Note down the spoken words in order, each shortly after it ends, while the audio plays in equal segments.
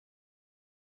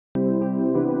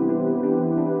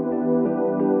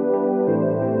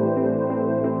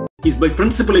is by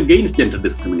principle against gender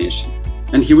discrimination,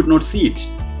 and he would not see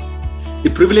it. The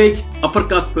privileged upper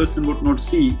caste person would not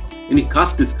see any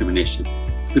caste discrimination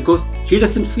because he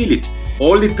doesn't feel it.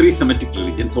 All the three Semitic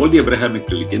religions, all the Abrahamic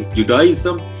religions,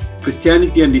 Judaism,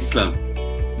 Christianity and Islam,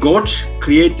 God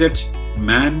created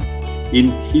man in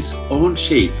his own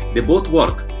shape. They both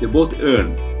work, they both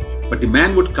earn. But the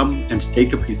man would come and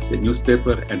take up his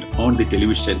newspaper and on the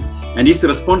television, and it's the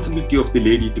responsibility of the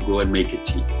lady to go and make a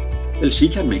tea. Well, she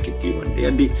can make a tea one day,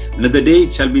 and another day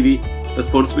it shall be the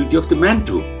responsibility of the man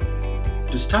too,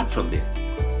 to start from there.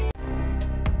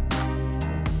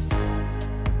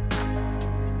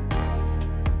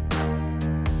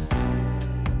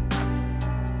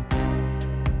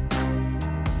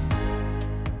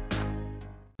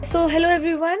 So hello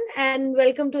everyone and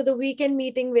welcome to the weekend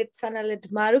meeting with Sanal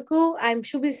Edamaruku. I'm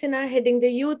Shubhisina, heading the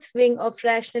youth wing of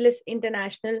Rationalist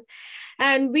International,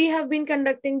 and we have been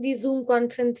conducting these Zoom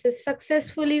conferences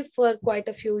successfully for quite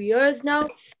a few years now,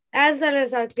 as well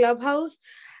as our clubhouse,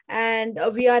 and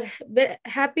we are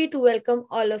happy to welcome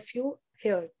all of you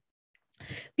here.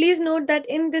 Please note that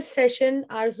in this session,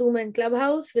 our Zoom and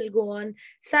Clubhouse will go on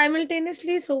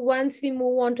simultaneously. So once we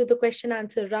move on to the question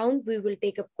answer round, we will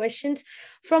take up questions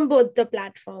from both the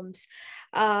platforms.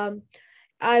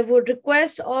 I would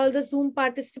request all the Zoom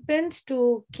participants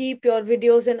to keep your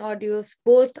videos and audios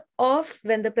both off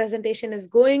when the presentation is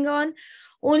going on.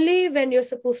 Only when you're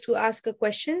supposed to ask a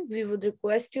question, we would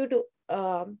request you to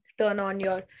turn on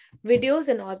your videos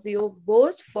and audio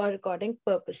both for recording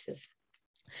purposes.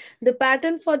 The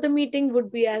pattern for the meeting would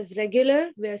be as regular,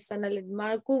 where Sanal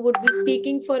Edamaruku would be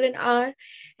speaking for an hour,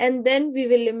 and then we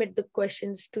will limit the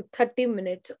questions to 30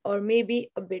 minutes or maybe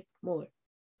a bit more.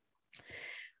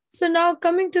 So now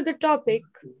coming to the topic,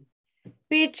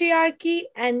 patriarchy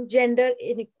and gender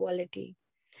inequality.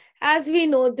 As we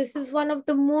know, this is one of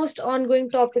the most ongoing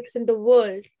topics in the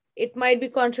world. It might be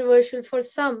controversial for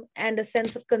some and a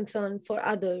sense of concern for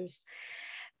others.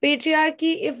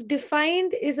 Patriarchy, if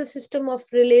defined, is a system of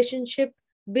relationship,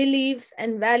 beliefs,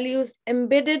 and values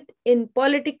embedded in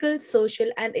political, social,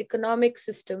 and economic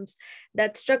systems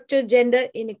that structure gender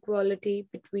inequality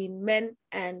between men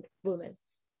and women.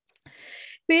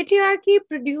 Patriarchy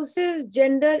produces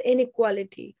gender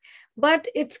inequality, but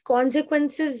its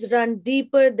consequences run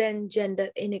deeper than gender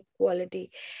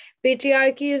inequality.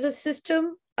 Patriarchy is a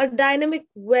system, a dynamic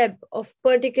web of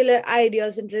particular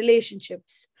ideas and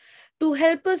relationships. To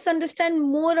help us understand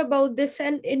more about this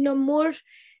and in a more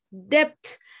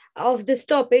depth of this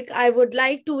topic, I would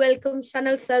like to welcome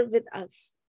Sanal sir with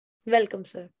us. Welcome,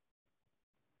 sir.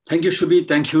 Thank you, Shubhi.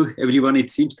 Thank you, everyone.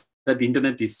 It seems that the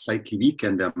internet is slightly weak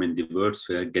and the words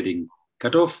were getting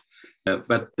cut off.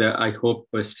 But I hope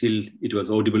still it was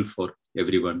audible for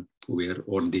everyone who were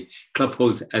on the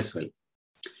clubhouse as well.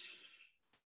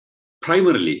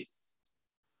 Primarily,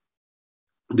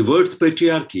 the words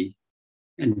patriarchy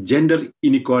and gender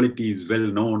inequality is well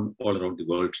known all around the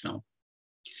world now.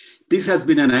 This has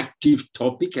been an active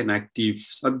topic, an active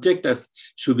subject, as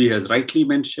Shubhi has rightly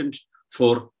mentioned,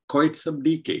 for quite some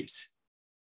decades.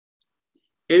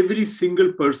 Every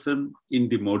single person in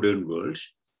the modern world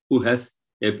who has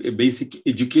a basic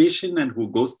education and who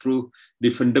goes through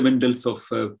the fundamentals of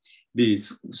the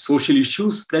social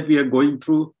issues that we are going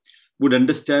through would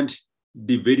understand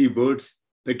the very words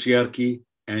patriarchy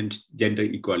and gender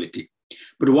equality.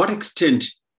 But to what extent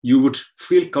you would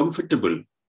feel comfortable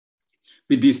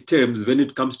with these terms when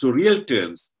it comes to real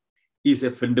terms is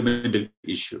a fundamental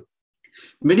issue.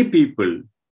 Many people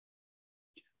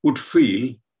would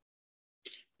feel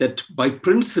that by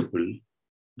principle,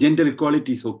 gender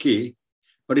equality is okay,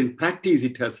 but in practice,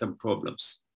 it has some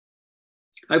problems.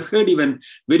 I've heard even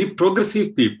very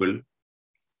progressive people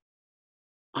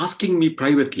asking me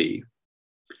privately,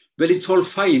 well, it's all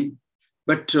fine,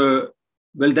 but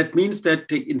well, that means that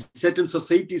in certain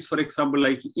societies, for example,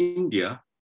 like India,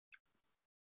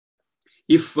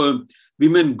 if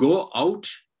women go out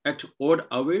at odd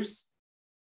hours,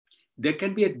 there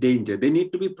can be a danger. They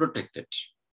need to be protected.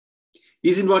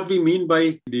 Isn't what we mean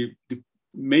by the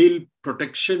male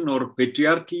protection or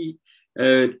patriarchy,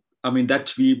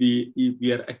 that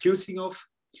we are accusing of,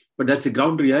 but that's a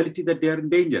ground reality that they are in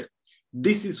danger.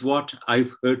 This is what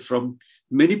I've heard from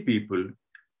many people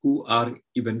who are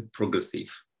even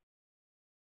progressive.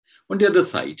 On the other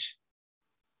side,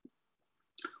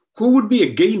 who would be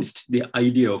against the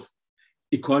idea of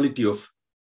equality of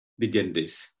the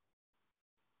genders?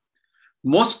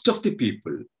 Most of the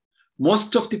people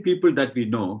that we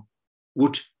know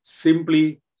would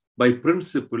simply, by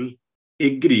principle,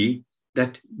 agree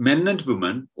that men and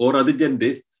women or other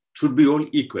genders should be all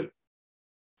equal.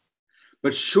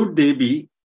 But should they be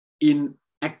in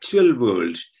actual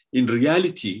world, in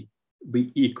reality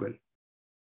be equal?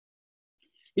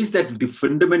 Is that the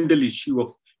fundamental issue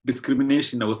of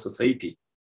discrimination in our society?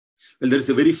 Well, there's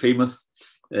a very famous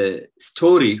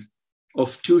story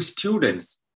of two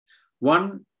students,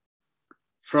 one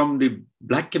from the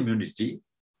Black community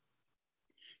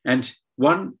and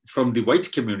one from the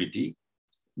white community,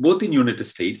 both in United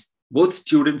States, both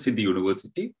students in the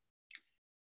university,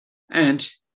 and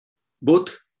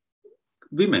both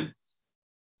women.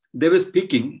 They were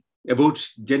speaking about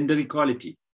gender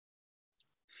equality.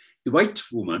 The white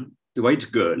woman, the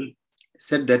white girl,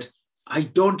 said that I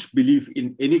don't believe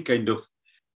in any kind of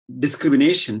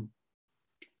discrimination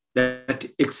that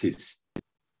exists,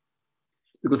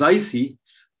 because I see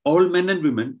all men and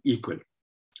women equal.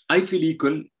 I feel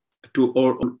equal to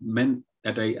all men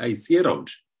that I see around.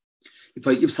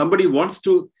 If somebody wants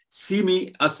to see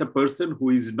me as a person who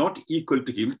is not equal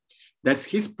to him, that's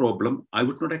his problem. I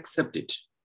would not accept it.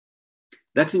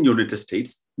 That's in United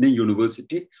States, in a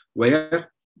university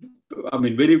where,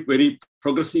 very, very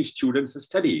progressive students are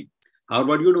studying,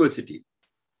 Harvard University.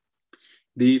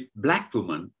 The Black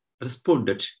woman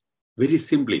responded very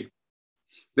simply,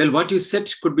 well, what you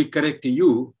said could be correct to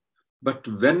you, but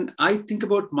when I think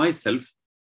about myself,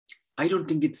 I don't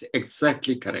think it's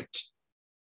exactly correct.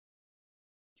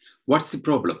 What's the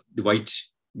problem? The white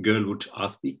girl would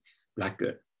ask the Black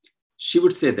girl. She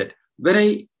would say that when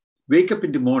I wake up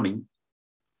in the morning,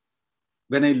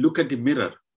 when I look at the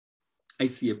mirror, I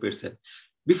see a person.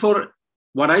 Before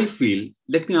what I feel,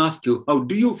 let me ask you, how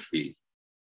do you feel?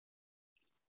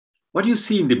 What do you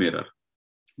see in the mirror?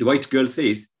 The white girl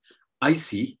says, I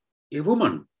see a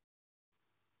woman.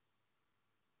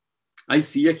 I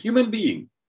see a human being.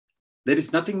 There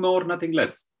is nothing more, nothing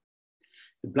less.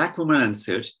 The Black woman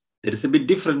answered, there is a big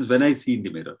difference when I see in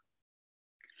the mirror.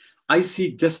 I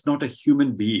see just not a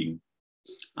human being.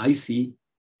 I see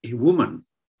a woman.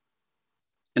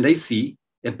 And I see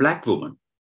a Black woman.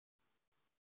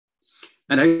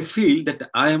 And I feel that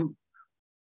I am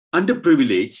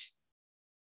underprivileged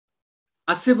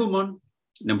as a woman,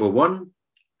 number one,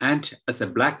 and as a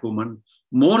Black woman,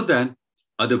 more than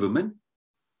other women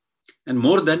and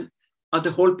more than other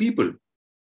whole people.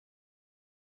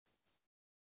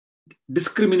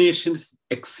 Discriminations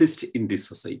exist in this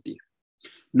society.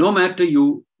 No matter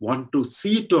you want to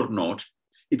see it or not,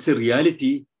 it's a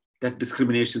reality that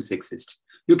discriminations exist.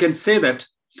 You can say that,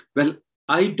 well,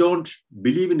 I don't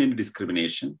believe in any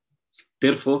discrimination,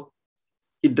 therefore,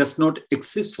 it does not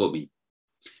exist for me.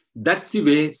 That's the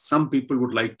way some people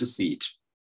would like to see it.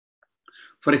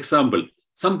 For example,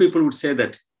 some people would say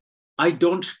that I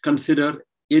don't consider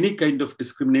any kind of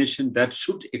discrimination that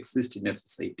should exist in a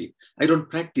society. I don't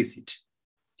practice it.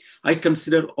 I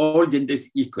consider all genders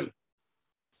equal.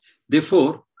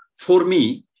 Therefore, for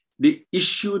me, the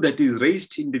issue that is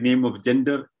raised in the name of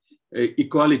gender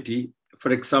equality,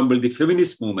 for example, the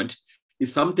feminist movement,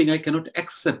 is something I cannot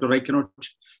accept or I cannot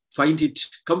find it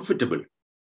comfortable,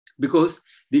 because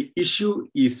the issue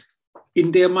is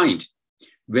in their mind.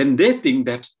 When they think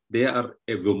that they are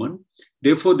a woman,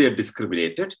 therefore they are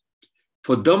discriminated.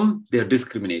 For them, they are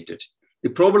discriminated. The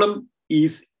problem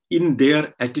is in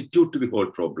their attitude to the whole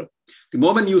problem. The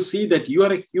moment you see that you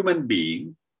are a human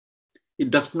being,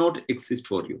 it does not exist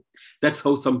for you. That's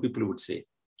how some people would say.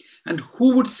 And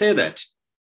who would say that?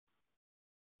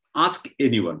 Ask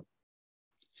anyone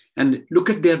and look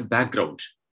at their background.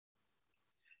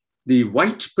 The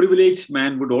white privileged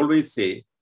man would always say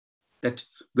that,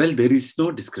 well, there is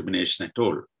no discrimination at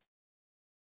all.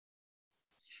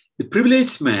 The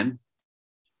privileged man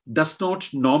does not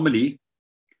normally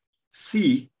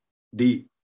see the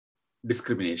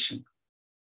discrimination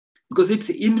because it's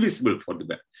invisible for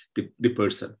the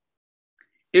person.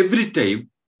 Every time,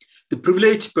 the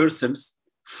privileged persons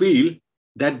feel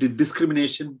that the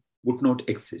discrimination would not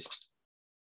exist.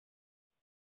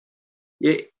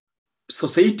 A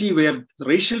society where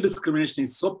racial discrimination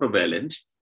is so prevalent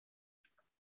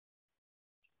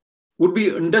would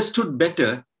be understood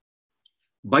better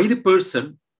by the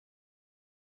person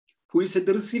who is at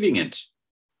the receiving end.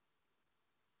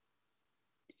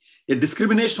 A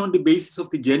discrimination on the basis of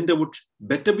the gender would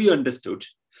better be understood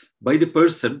by the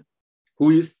person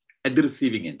who is at the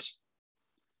receiving end.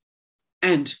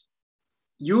 And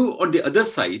you, on the other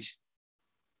side,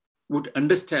 would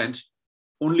understand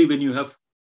only when you have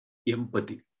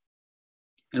empathy.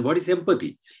 And what is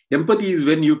empathy? Empathy is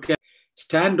when you can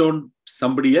stand on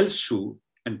somebody else's shoe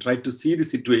and try to see the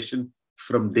situation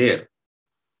from there,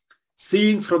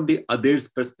 seeing from the other's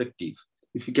perspective.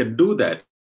 If you can do that,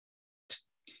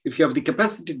 if you have the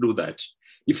capacity to do that,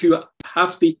 if you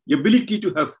have the ability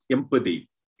to have empathy,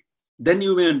 then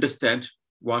you may understand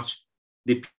what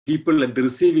the people at the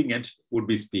receiving end would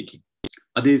be speaking.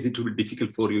 Otherwise, it will be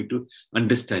difficult for you to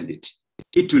understand it.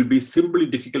 It will be simply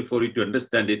difficult for you to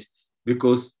understand it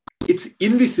because it's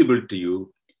invisible to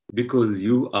you because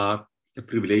you are a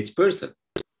privileged person.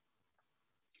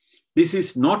 This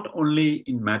is not only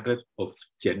in matter of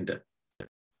gender.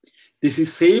 This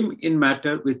is same in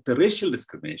matter with the racial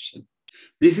discrimination.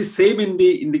 This is same in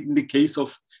the case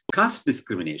of caste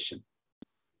discrimination.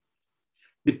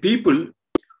 The people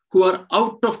who are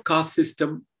out of caste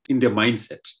system in their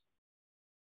mindset,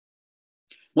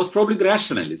 most probably the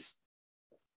rationalists.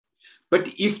 But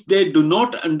if they do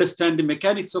not understand the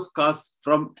mechanics of caste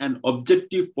from an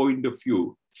objective point of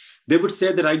view, they would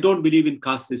say that I don't believe in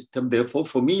caste system. Therefore,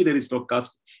 for me, there is no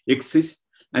caste exists.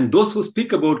 And those who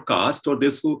speak about caste or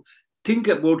those who think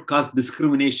about caste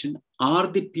discrimination are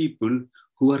the people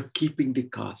who are keeping the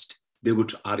caste, they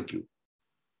would argue.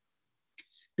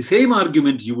 The same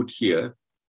argument you would hear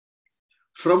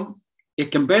from a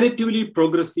comparatively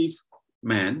progressive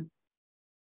man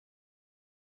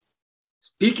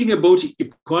speaking about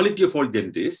equality of all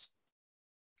genders,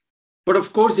 but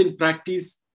of course, in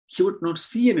practice, he would not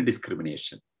see any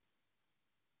discrimination.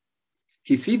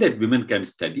 He sees that women can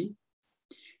study.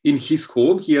 In his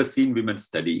home, he has seen women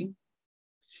studying.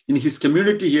 In his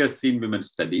community, he has seen women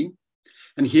studying.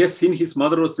 And he has seen his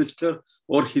mother or sister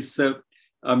or his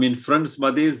friends'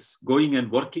 mothers going and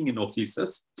working in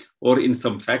offices or in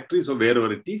some factories or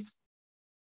wherever it is.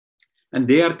 And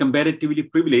they are comparatively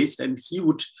privileged, and he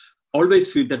would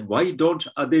always feel that why don't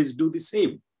others do the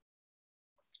same?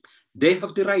 They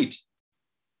have the right.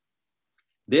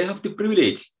 They have the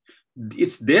privilege.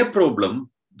 It's their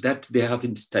problem that they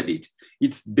haven't studied.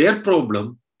 It's their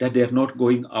problem that they are not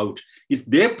going out. It's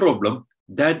their problem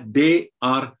that they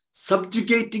are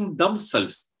subjugating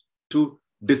themselves to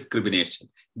discrimination.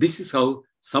 This is how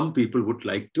some people would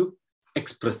like to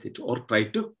express it or try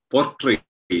to portray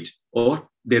it, or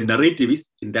their narrative is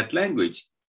in that language.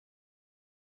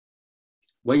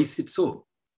 Why is it so?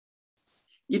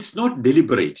 It's not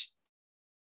deliberate.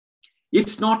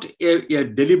 It's not a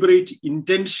deliberate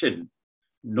intention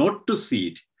not to see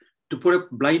it, to put a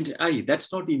blind eye.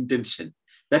 That's not the intention.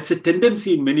 That's a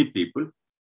tendency in many people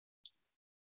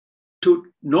to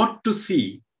not to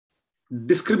see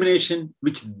discrimination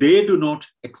which they do not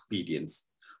experience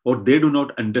or they do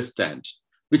not understand,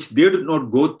 which they do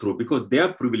not go through because they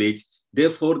are privileged.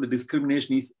 Therefore, the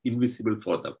discrimination is invisible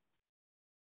for them.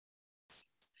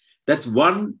 That's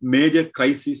one major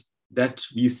crisis that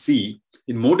we see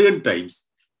in modern times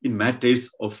in matters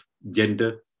of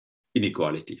gender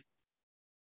inequality.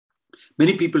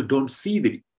 Many people don't see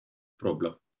the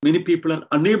problem. Many people are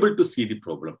unable to see the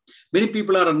problem. Many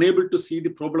people are unable to see the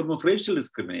problem of racial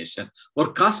discrimination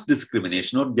or caste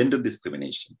discrimination or gender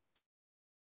discrimination.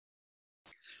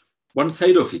 One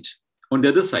side of it. On the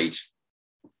other side,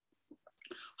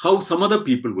 how some other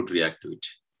people would react to it.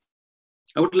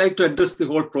 I would like to address the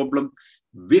whole problem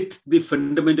with the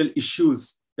fundamental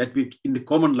issues that we, in the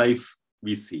common life,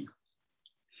 we see.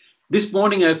 This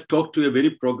morning, I've talked to a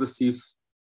very progressive,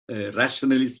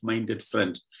 rationalist-minded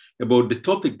friend about the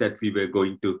topic that we were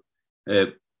going to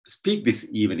speak this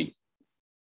evening.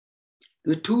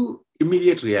 There were two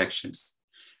immediate reactions.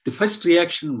 The first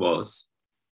reaction was,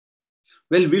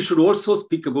 well, we should also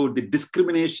speak about the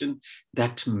discrimination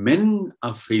that men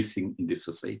are facing in this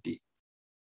society.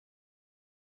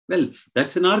 Well,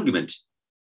 that's an argument.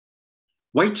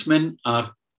 White men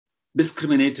are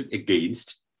discriminated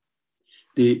against.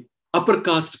 The upper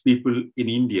caste people in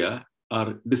India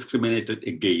are discriminated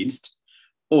against,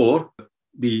 or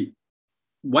the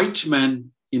white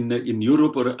man in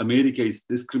Europe or America is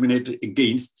discriminated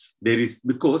against.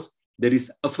 Because there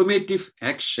is affirmative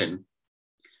action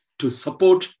to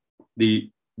support the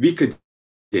weaker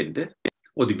gender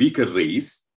or the weaker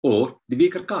race or the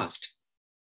weaker caste.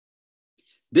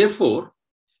 Therefore,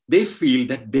 they feel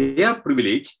that they are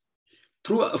privileged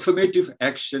through affirmative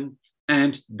action,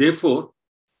 and therefore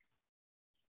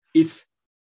it's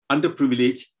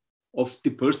underprivilege of the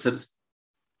persons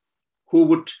who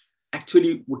would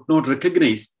not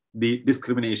recognize the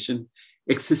discrimination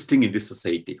existing in this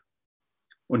society.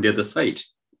 On the other side,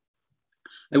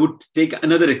 I would take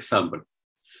another example.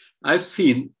 I've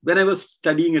seen when I was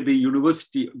studying at the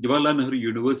university, Jawaharlal Nehru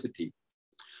University,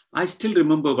 I still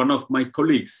remember one of my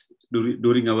colleagues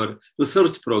during our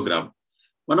research program.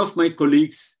 One of my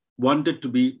colleagues wanted to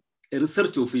be a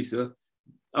research officer.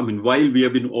 I mean, while we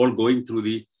have been all going through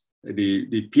the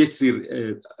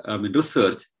PhD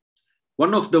research,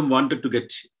 one of them wanted to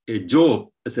get a job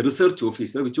as a research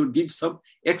officer, which would give some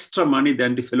extra money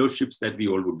than the fellowships that we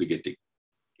all would be getting.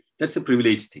 That's a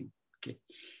privileged thing. Okay.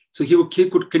 So he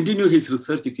could continue his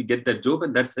research if he get that job,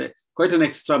 and that's quite an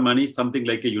extra money, something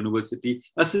like a university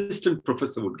assistant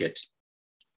professor would get.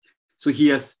 So he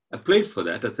has applied for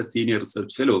that as a senior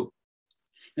research fellow.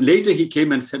 And later he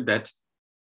came and said that,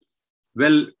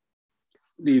 well,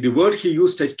 the word he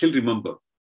used, I still remember.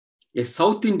 A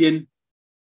South Indian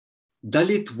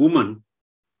Dalit woman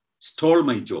stole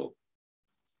my job.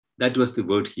 That was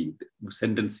the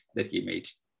sentence that he made.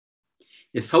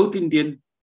 A South Indian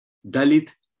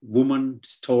Dalit woman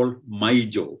stole my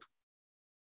job.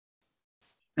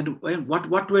 And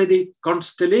what were the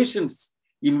constellations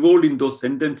involved in those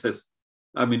sentences?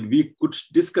 I mean, we could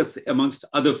discuss amongst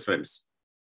other friends.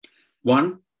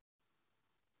 One,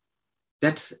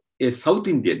 that's a South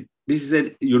Indian. This is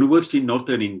a university in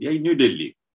northern India, in New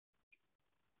Delhi.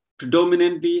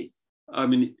 Predominantly, I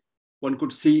mean, one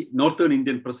could see northern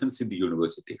Indian presence in the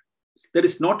university. There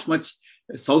is not much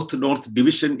south-north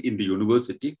division in the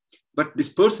university, but this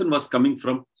person was coming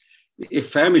from a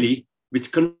family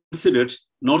which considered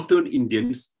northern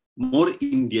Indians more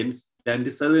Indians than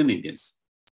the southern Indians.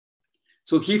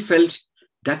 So he felt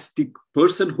that the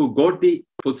person who got the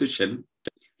position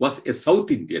was a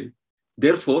South Indian.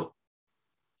 Therefore,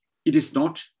 it is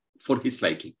not for his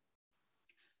liking.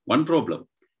 One problem.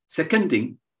 Second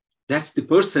thing, that the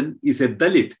person is a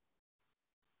Dalit.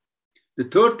 The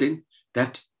third thing,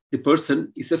 that the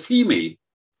person is a female.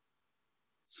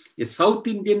 A South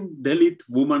Indian Dalit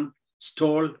woman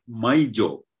stole my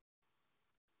job.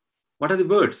 What are the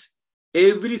words?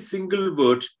 Every single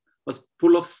word was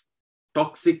full of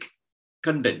toxic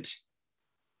content.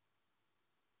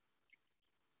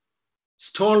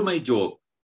 Stole my job.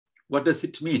 What does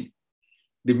it mean?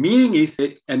 The meaning is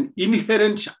an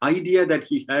inherent idea that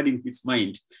he had in his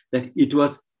mind that it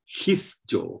was his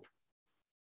job.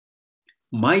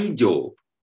 My job.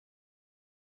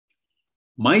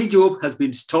 My job has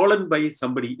been stolen by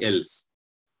somebody else.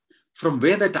 From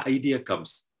where that idea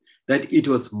comes, that it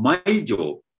was my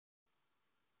job.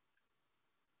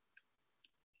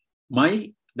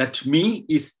 That me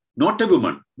is not a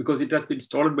woman because it has been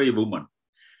stolen by a woman.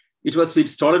 It was been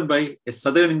stolen by a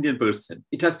Southern Indian person.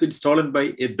 It has been stolen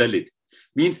by a Dalit.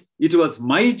 Means it was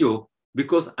my job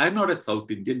because I'm not a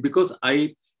South Indian, because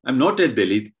I am not a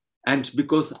Dalit, and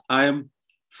because I am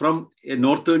from a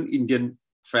Northern Indian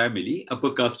family,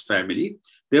 upper caste family.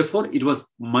 Therefore, it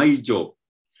was my job.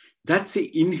 That's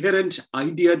the inherent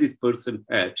idea this person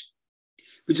had,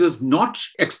 which was not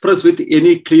expressed with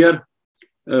any clear,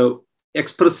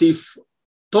 expressive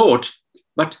thought,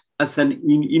 but as an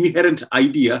inherent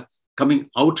idea coming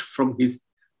out from his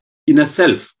inner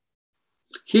self.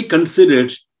 He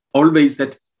considered always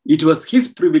that it was his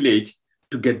privilege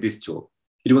to get this job.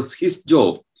 It was his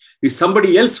job. If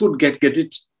somebody else would get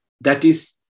it, that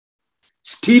is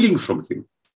stealing from him.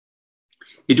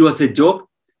 It was a job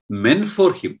meant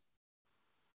for him.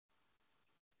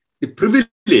 The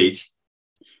privilege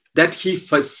that he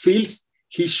feels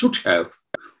he should have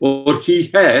or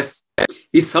he has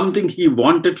is something he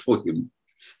wanted for him.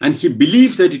 And he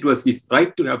believed that it was his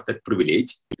right to have that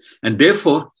privilege. And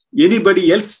therefore,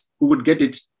 anybody else who would get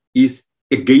it is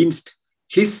against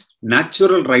his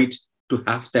natural right to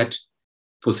have that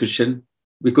position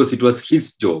because it was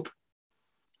his job.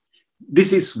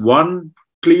 This is one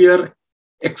clear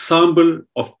example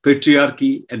of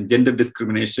patriarchy and gender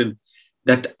discrimination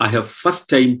that I have first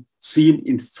time seen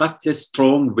in such a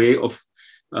strong way of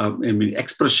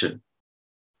expression.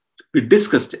 We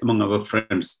discussed among our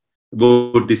friends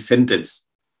about this sentence.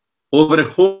 Over a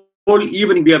whole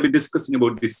evening, we have been discussing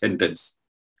about this sentence.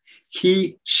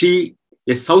 He, she,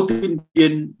 a South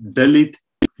Indian Dalit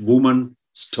woman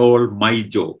stole my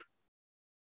job.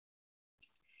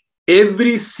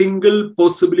 Every single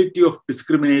possibility of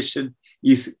discrimination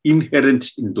is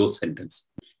inherent in those sentences.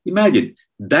 Imagine,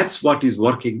 that's what is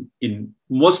working in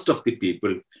most of the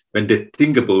people when they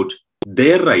think about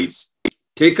their rights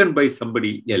taken by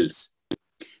somebody else.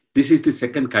 This is the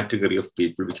second category of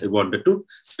people which I wanted to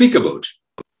speak about.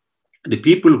 The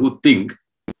people who think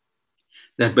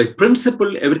that by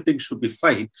principle everything should be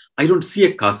fine. I don't see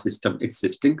a caste system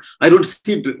existing. I don't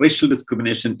see racial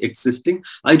discrimination existing.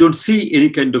 I don't see any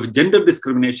kind of gender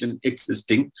discrimination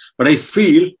existing. But I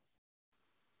feel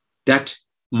that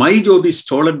my job is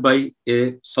stolen by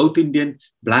a South Indian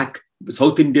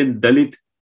Dalit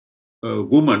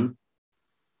woman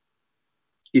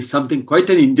is something quite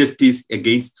an injustice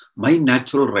against my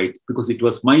natural right because it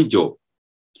was my job.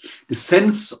 The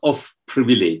sense of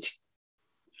privilege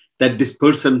that this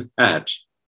person had.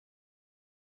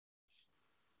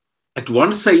 At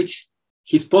one side,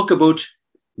 he spoke about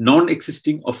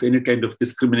non-existing of any kind of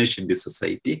discrimination in this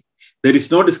society. There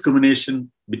is no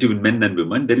discrimination between men and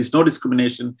women. There is no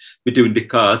discrimination between the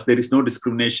caste. There is no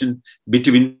discrimination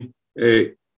between,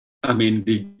 the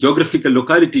geographical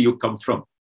locality you come from.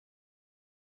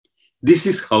 This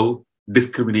is how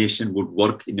discrimination would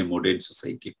work in a modern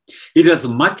society. It has a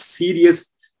much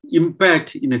serious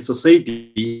impact in a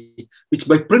society which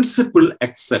by principle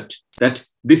accept that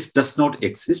this does not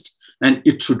exist and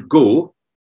it should go.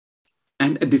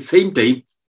 And at the same time,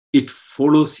 it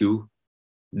follows you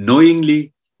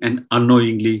knowingly and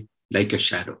unknowingly like a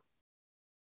shadow.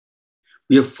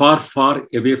 We are far, far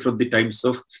away from the times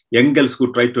of young girls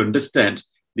who try to understand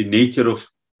the nature of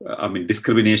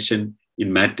discrimination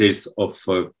in matters of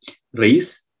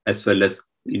race as well as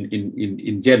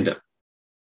in gender.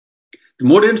 The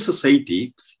modern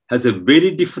society has a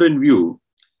very different view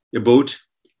about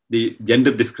the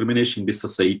gender discrimination in this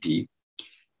society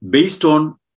based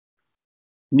on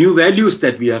new values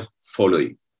that we are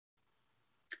following.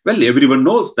 Well, everyone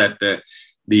knows that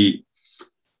the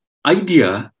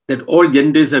idea that all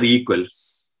genders are equal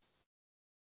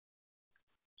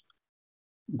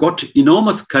got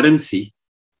enormous currency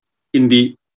in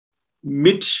the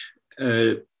mid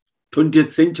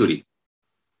 20th century.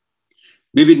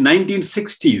 Maybe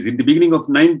 1960s, in the beginning of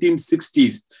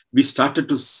 1960s, we started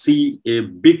to see a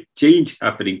big change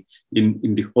happening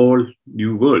in the whole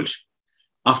new world.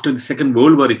 After the Second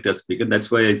World War, it has begun.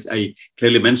 That's why I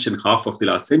clearly mentioned half of the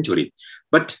last century.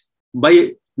 But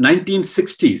by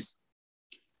 1960s,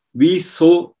 we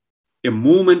saw a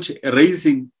movement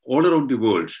arising all around the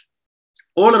world,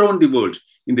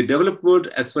 in the developed world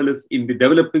as well as in the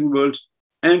developing world,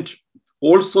 and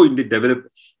also in the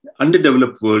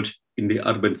underdeveloped world in the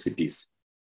urban cities.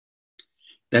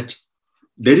 That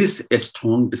there is a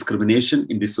strong discrimination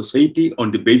in the society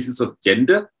on the basis of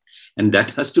gender, and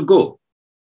that has to go.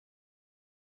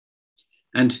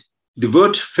 And the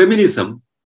word feminism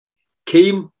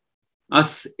came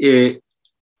as a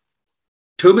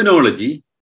terminology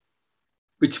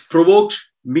which provoked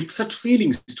mixed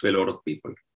feelings to a lot of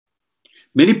people.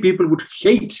 Many people would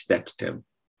hate that term.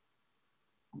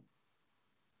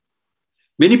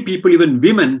 Many people, even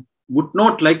women, would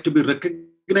not like to be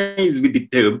recognized with the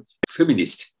term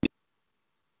feminist.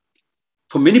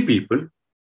 For many people,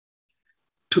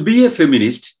 to be a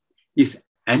feminist is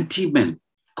anti-men,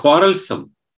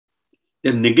 quarrelsome.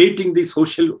 They're negating the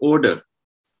social order.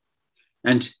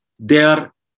 And they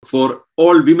are for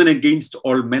all women against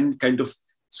all men kind of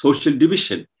social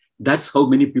division. That's how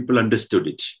many people understood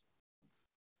it,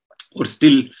 or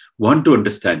still want to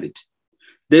understand it.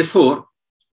 Therefore,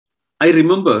 I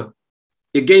remember,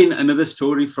 again, another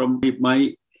story from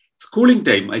my schooling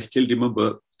time. I still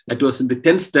remember, it was in the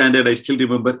 10th standard, I still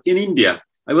remember, in India.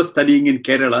 I was studying in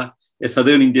Kerala, a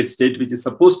southern Indian state, which is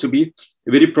supposed to be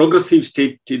a very progressive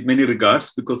state in many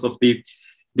regards because of the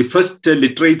first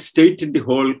literate state in the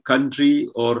whole country,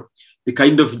 or the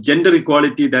kind of gender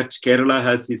equality that Kerala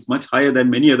has is much higher than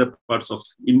many other parts of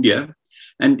India.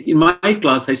 And in my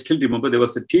class, I still remember there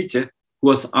was a teacher who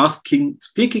was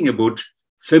speaking about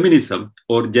feminism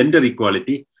or gender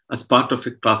equality as part of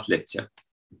a class lecture.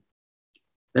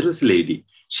 That was a lady.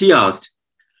 She asked,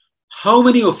 "How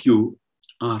many of you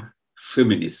are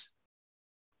feminists?"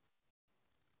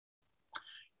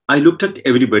 I looked at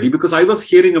everybody because I was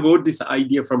hearing about this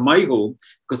idea from my home,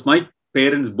 because my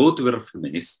parents both were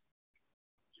feminists,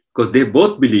 because they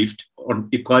both believed on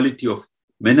equality of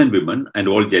men and women and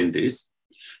all genders.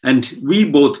 And we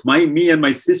both, me and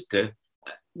my sister,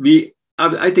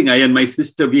 I think I and my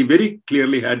sister, we very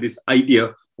clearly had this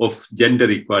idea of gender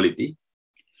equality.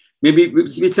 Maybe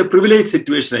it's a privileged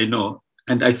situation, I know.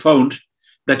 And I found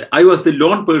that I was the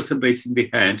lone person raising the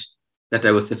hand that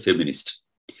I was a feminist.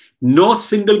 No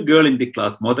single girl in the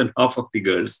class, more than half of the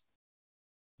girls,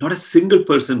 not a single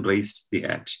person raised the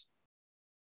hand.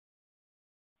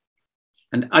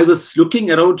 And I was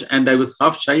looking around and I was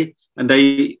half shy and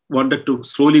I wanted to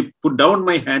slowly put down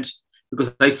my hand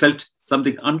because I felt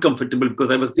something uncomfortable because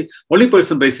I was the only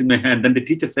person raising my hand. And the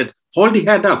teacher said, "Hold the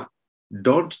hand up,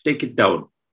 don't take it down,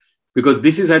 because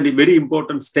this is a very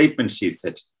important statement," she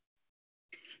said.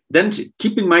 Then,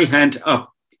 keeping my hand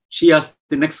up, she asked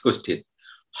the next question: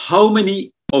 "How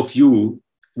many of you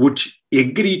would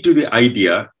agree to the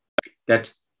idea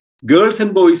that girls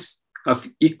and boys have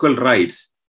equal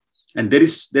rights and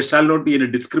there shall not be any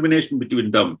discrimination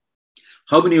between them?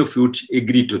 How many of you would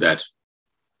agree to that?"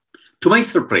 To my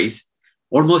surprise,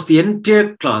 almost the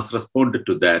entire class responded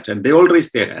to that, and they all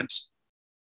raised their hands.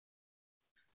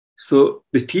 So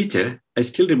the teacher, I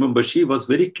still remember, she was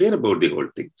very clear about the whole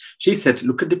thing. She said,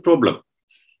 "Look at the problem.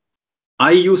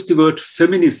 I used the word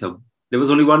feminism there was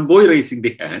only one boy raising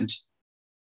the hand,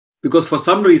 because for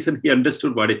some reason he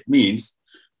understood what it means.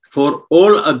 For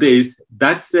all others,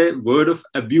 that's a word of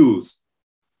abuse.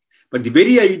 But the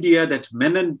very idea that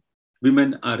men and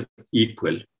women are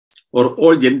equal, or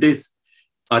all genders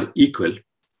are equal,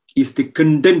 is the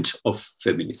content of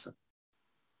feminism.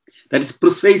 That is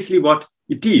precisely what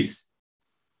it is.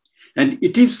 And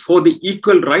it is for the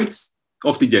equal rights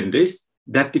of the genders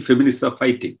that the feminists are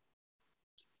fighting.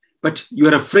 But you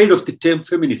are afraid of the term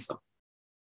feminism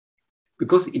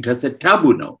because it has a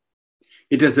taboo now.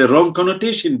 It has a wrong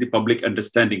connotation in the public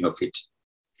understanding of it.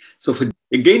 So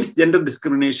against gender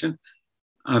discrimination,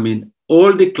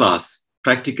 all the class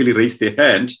practically raised their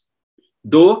hand,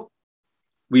 though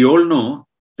we all know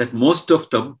that most of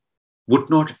them would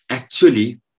not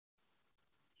actually,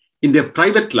 in their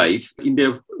private life, in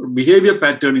their behavior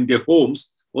pattern, in their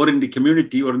homes, or in the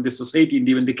community, or in the society, and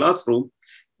even the classroom,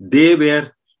 they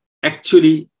were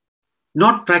actually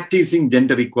not practicing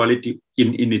gender equality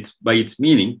by its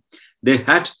meaning. They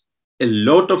had a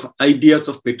lot of ideas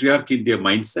of patriarchy in their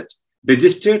mindset,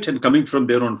 registered and coming from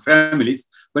their own families,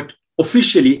 but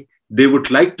officially they would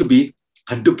like to be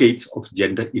advocates of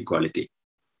gender equality.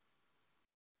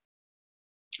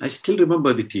 I still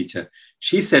remember the teacher.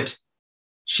 She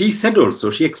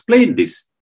explained this,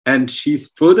 and she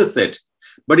further said,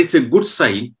 but it's a good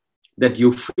sign that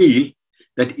you feel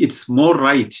that it's more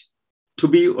right to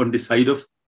be on the side of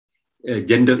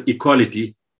gender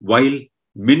equality, while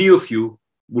many of you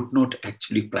would not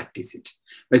actually practice it.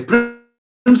 By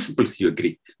principles, you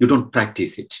agree, you don't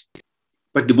practice it.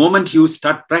 But the moment you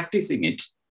start practicing it,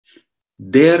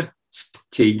 there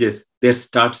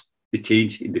starts the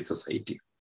change in the society.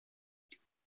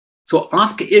 So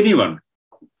ask anyone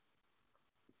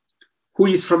who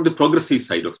is from the progressive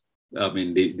side of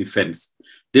the fence.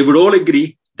 They would all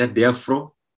agree that they are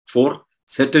for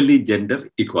certainly gender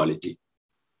equality.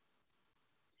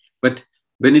 But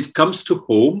when it comes to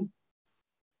home,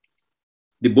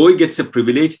 the boy gets a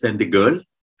privilege than the girl.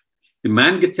 The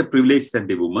man gets a privilege than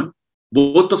the woman.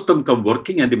 Both of them come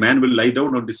working, and the man will lie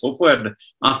down on the sofa and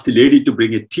ask the lady to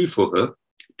bring a tea for her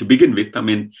to begin with.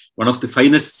 One of the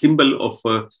finest symbol of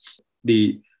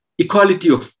the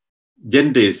equality of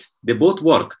genders. They both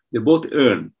work, they both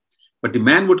earn. But the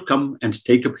man would come and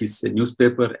take up his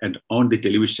newspaper and on the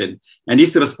television, and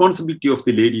it's the responsibility of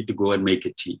the lady to go and make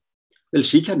a tea. Well,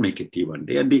 she can make a tea one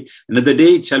day, and another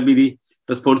day it shall be the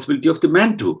responsibility of the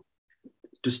man to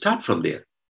start from there.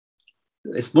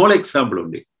 A small example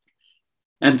only.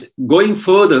 And going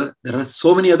further, there are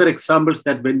so many other examples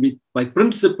that when we, by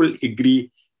principle,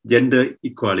 agree gender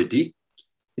equality,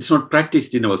 it's not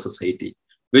practiced in our society.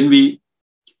 When we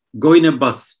go in a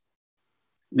bus,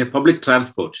 in a public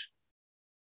transport,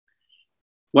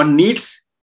 one needs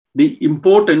the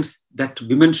importance that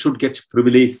women should get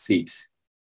privileged seats.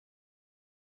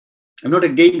 I'm not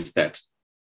against that.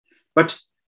 But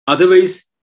otherwise,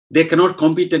 they cannot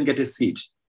compete and get a seat.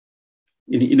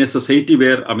 In a society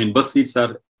where, bus seats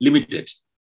are limited,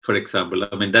 for example.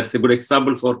 That's a good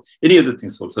example for any other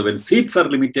things also. When seats are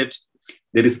limited,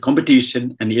 there is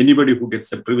competition, and anybody who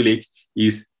gets a privilege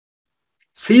is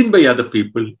seen by other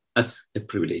people as a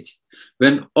privilege.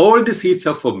 When all the seats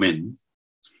are for men,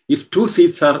 if 2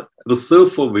 seats are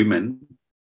reserved for women,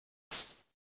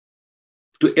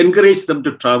 to encourage them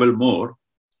to travel more,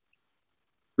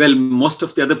 well, most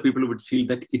of the other people would feel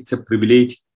that it's a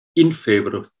privilege in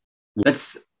favor of.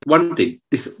 That's one thing.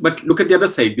 But look at the other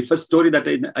side. The first story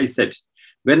that I said,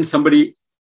 when somebody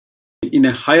in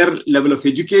a higher level of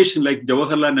education like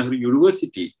Jawaharlal Nehru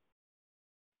University,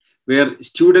 where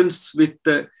students with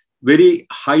a very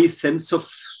high sense of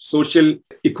social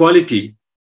equality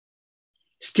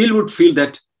still would feel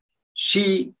that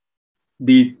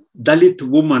the Dalit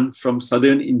woman from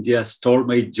southern India, stole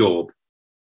my job.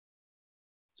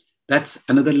 That's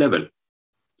another level.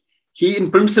 He,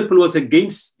 in principle, was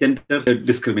against gender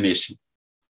discrimination.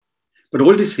 But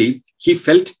all the same, he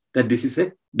felt that this is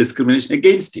a discrimination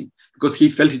against him because he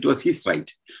felt it was his right.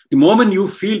 The moment you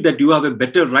feel that you have a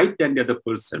better right than the other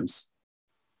persons,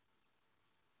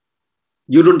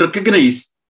 you don't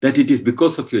recognize that it is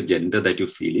because of your gender that you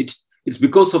feel it. It's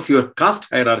because of your caste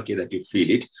hierarchy that you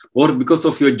feel it, or because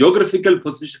of your geographical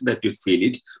position that you feel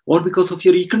it, or because of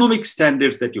your economic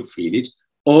standards that you feel it,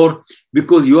 or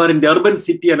because you are in the urban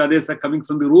city and others are coming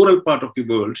from the rural part of the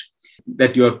world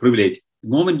that you are privileged. The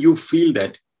moment you feel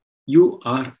that, you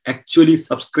are actually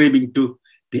subscribing to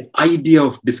the idea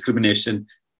of discrimination,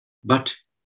 but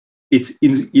it's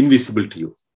invisible to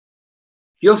you.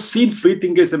 You have seen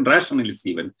freethinkers and rationalists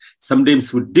even sometimes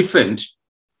who defend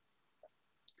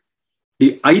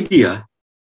the idea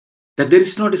that there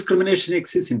is no discrimination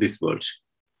exists in this world.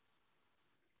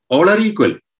 All are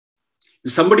equal.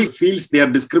 If somebody feels they are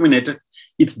discriminated,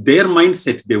 it's their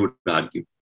mindset, they would argue,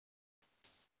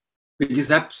 which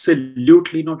is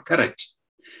absolutely not correct.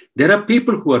 There are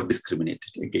people who are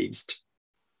discriminated against.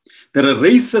 There are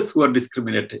races who are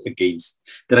discriminated against.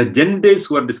 There are genders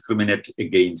who are discriminated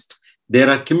against. There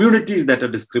are communities that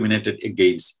are discriminated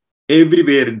against.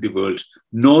 Everywhere in the world,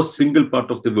 no single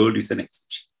part of the world is an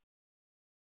exception.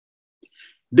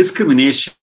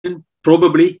 Discrimination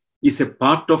probably is a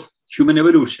part of human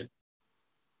evolution.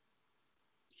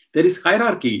 There is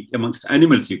hierarchy amongst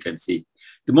animals, you can see.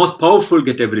 The most powerful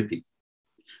get everything.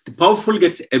 The powerful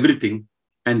gets everything,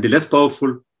 and the less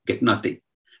powerful get nothing.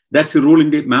 That's the rule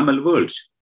in the mammal world.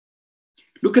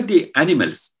 Look at the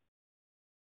animals.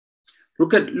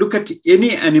 Look at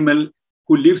any animal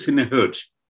who lives in a herd.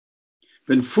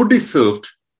 When food is served,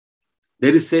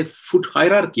 there is a food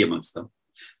hierarchy amongst them.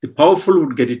 The powerful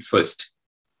would get it first.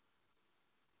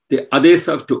 The others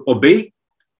have to obey,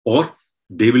 or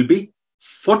they will be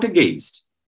fought against.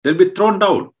 They'll be thrown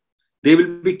down. They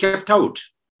will be kept out.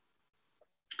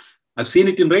 I've seen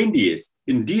it in reindeers,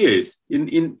 in deers,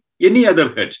 in any other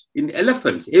herd, in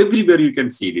elephants. Everywhere you can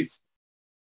see this.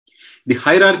 The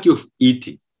hierarchy of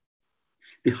eating,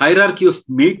 the hierarchy of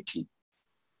mating.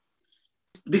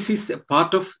 This is a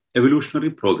part of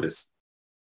evolutionary progress.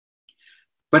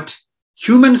 But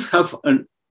humans have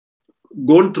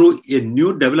gone through a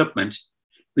new development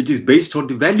which is based on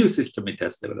the value system it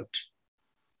has developed.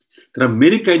 There are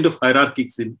many kinds of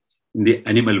hierarchies in the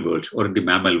animal world or in the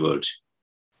mammal world.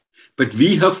 But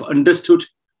we have understood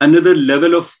another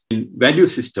level of value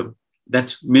system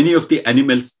that many of the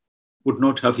animals would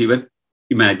not have even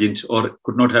imagined or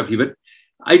could not have even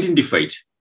identified.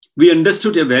 We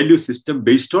understood a value system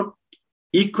based on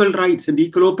equal rights and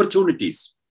equal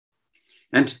opportunities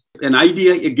and an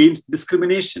idea against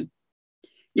discrimination.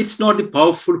 It's not the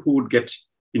powerful who would get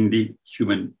in the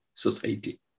human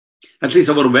society. At least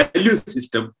our value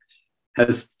system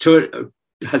has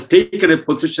taken a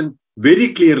position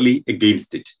very clearly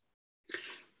against it.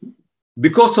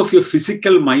 Because of your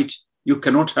physical might, you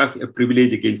cannot have a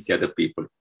privilege against the other people.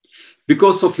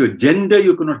 Because of your gender,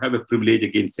 you cannot have a privilege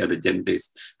against the other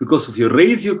genders. Because of your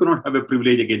race, you cannot have a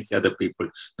privilege against the other people.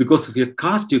 Because of your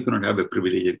caste, you cannot have a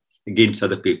privilege against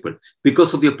other people.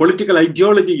 Because of your political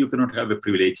ideology, you cannot have a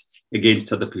privilege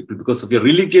against other people. Because of your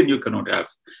religion, you cannot have.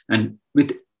 And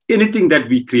with anything that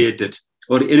we created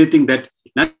or anything that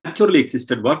naturally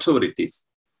existed, whatsoever it is,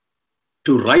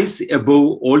 to rise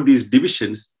above all these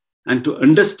divisions and to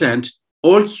understand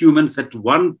all humans at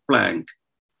one plank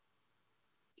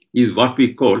is what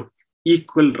we call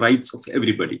equal rights of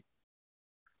everybody.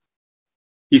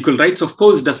 Equal rights, of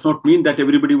course, does not mean that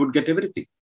everybody would get everything.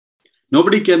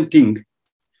 Nobody can think,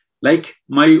 like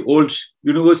my old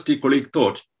university colleague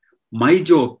thought, my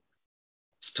job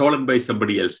stolen by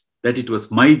somebody else, that it was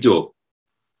my job.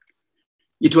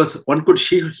 It was,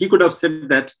 he could have said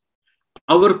that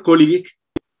our colleague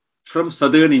from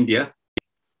southern India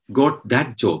got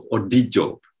that job or the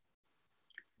job,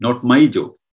 not my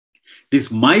job.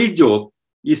 This my job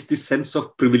is the sense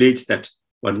of privilege that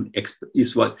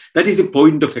that is the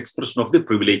point of expression of the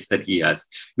privilege that he has,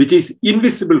 which is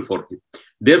invisible for him.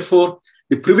 Therefore,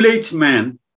 the privileged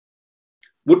man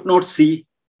would not see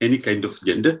any kind of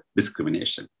gender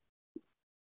discrimination.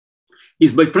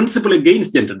 He's by principle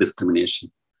against gender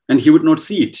discrimination, and he would not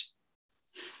see it.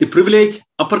 The privileged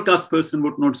upper caste person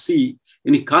would not see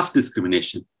any caste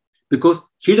discrimination because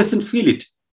he doesn't feel it.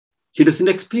 He doesn't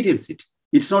experience it.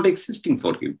 It's not existing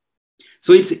for him.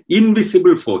 So it's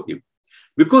invisible for him.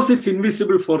 Because it's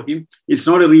invisible for him, it's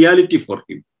not a reality for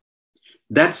him.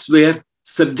 That's where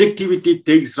subjectivity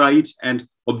takes right and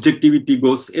objectivity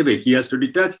goes away. He has to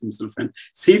detach himself and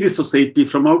see the society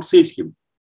from outside him.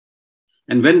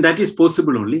 And when that is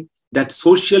possible only, that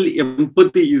social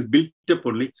empathy is built up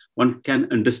only, one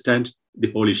can understand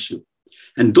the whole issue.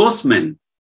 And those men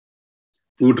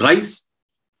who would rise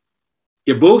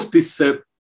above this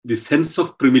the sense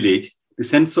of privilege, the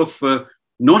sense of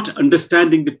not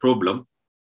understanding the problem,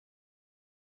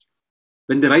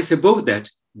 when they rise above that,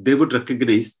 they would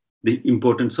recognize the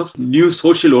importance of new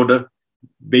social order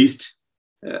based,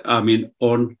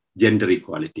 on gender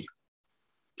equality.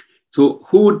 So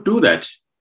who would do that?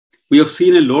 We have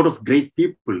seen a lot of great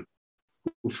people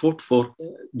who fought for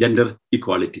gender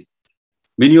equality.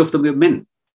 Many of them were men.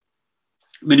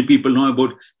 Many people know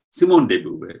about Simone de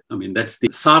Beauvoir. That's the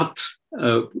Sartre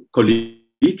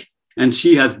colleague, and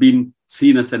she has been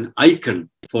seen as an icon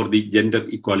for the gender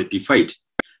equality fight.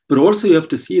 But also you have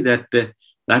to see that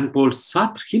Jean-Paul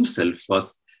Sartre himself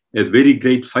was a very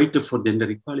great fighter for gender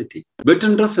equality.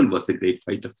 Bertrand Russell was a great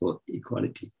fighter for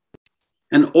equality.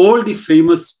 And all the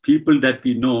famous people that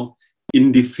we know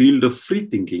in the field of free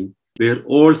thinking were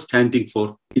all standing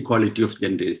for equality of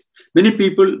genders. Many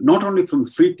people, not only from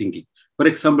free thinking, for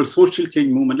example, social change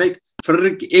movement, like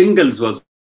Friedrich Engels was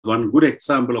one good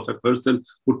example of a person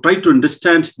who tried to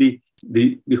understand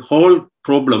the whole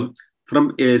problem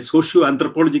from a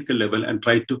socio-anthropological level and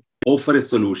tried to offer a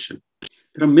solution.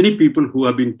 There are many people who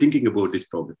have been thinking about this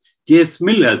problem. J.S.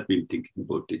 Mill has been thinking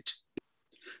about it.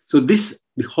 So the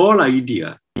whole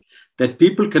idea that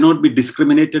people cannot be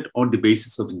discriminated on the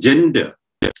basis of gender.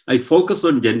 I focus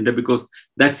on gender because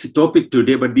that's the topic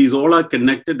today, but these all are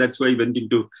connected. That's why I went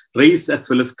into race as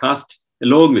well as caste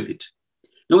along with it.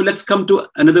 Now let's come to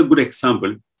another good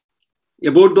example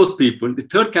about those people, the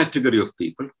third category of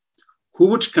people who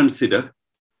would consider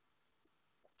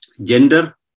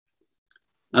gender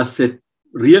as a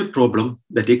real problem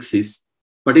that exists,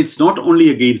 but it's not only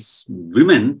against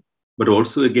women, but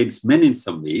also against men in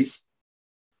some ways,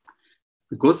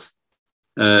 because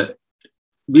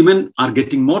women are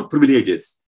getting more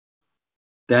privileges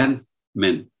than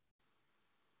men.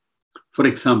 For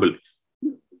example,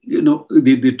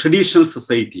 the traditional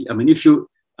society, I mean, if you,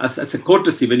 as a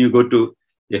courtesy, when you go to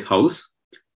a house,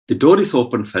 the door is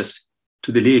open first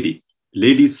to the lady.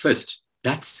 Ladies first.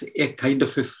 That's a kind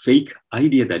of a fake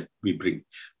idea that we bring.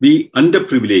 We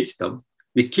underprivilege them.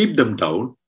 We keep them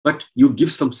down, but you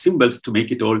give some symbols to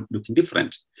make it all looking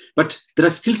different. But there are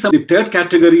still some, the third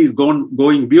category is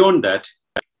going beyond that.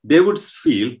 They would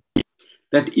feel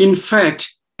that, in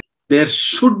fact, there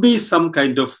should be some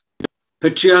kind of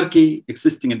patriarchy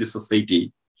existing in the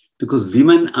society because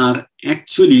women are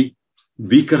actually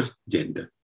weaker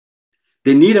gender.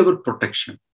 They need our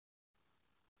protection.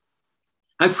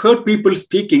 I've heard people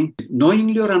speaking,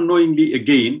 knowingly or unknowingly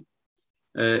again,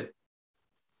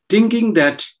 thinking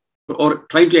that, or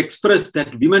trying to express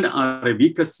that women are a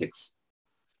weaker sex.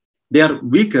 They are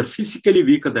weaker, physically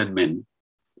weaker than men.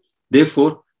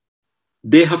 Therefore,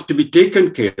 they have to be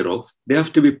taken care of. They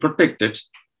have to be protected.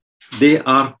 They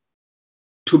are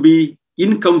to be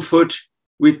in comfort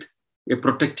with a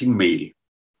protecting male.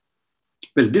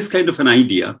 Well, this kind of an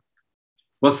idea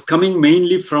was coming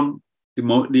mainly from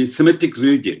the Semitic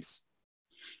religions.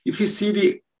 If you see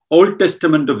the Old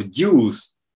Testament of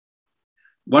Jews,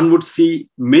 one would see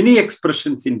many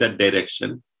expressions in that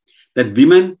direction, that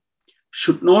women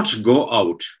should not go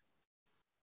out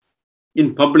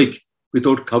in public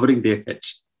without covering their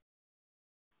heads.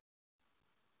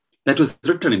 That was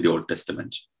written in the Old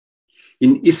Testament.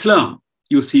 In Islam,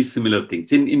 you see similar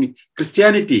things. In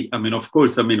Christianity, I mean, of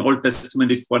course, Old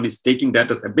Testament, if one is taking that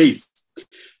as a base,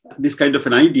 this kind of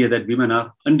an idea that women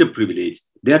are underprivileged,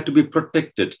 they have to be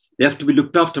protected, they have to be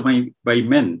looked after by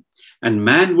men, and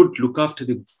man would look after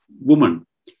the woman.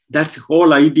 That's the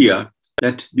whole idea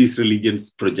that these religions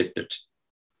projected.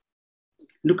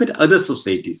 Look at other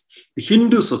societies, the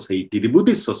Hindu society, the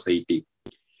Buddhist society,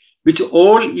 which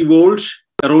all evolved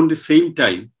around the same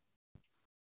time.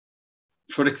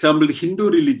 For example, the Hindu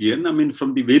religion,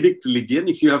 from the Vedic religion,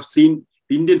 if you have seen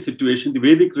the Indian situation, the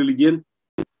Vedic religion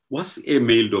was a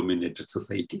male-dominated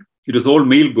society. It was all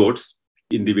male gods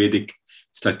in the Vedic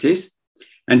structures.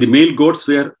 And the male gods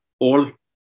were all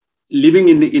living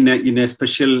in a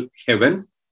special heaven,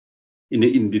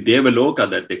 in the Devaloka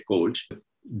that they called.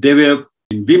 There were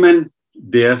women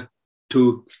there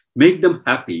to make them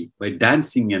happy by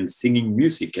dancing and singing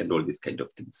music and all these kind of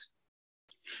things.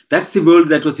 That's the world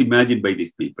that was imagined by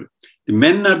these people. The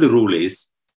men are the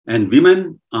rulers and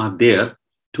women are there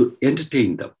to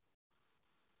entertain them.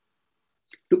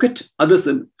 Look at other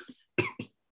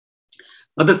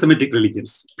Semitic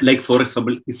religions, like, for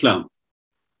example, Islam.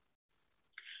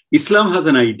 Islam has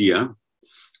an idea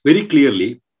very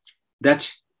clearly that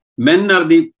men are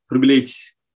the privileged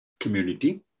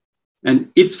community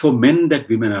and it's for men that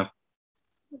women are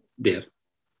there.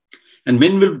 And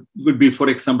men would be, for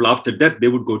example, after death, they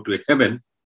would go to a heaven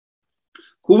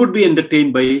who would be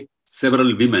entertained by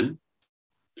several women,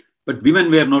 but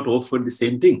women were not offered the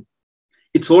same thing.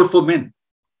 It's all for men.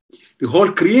 The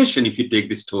whole creation, if you take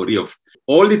the story of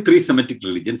all the three Semitic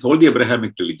religions, all the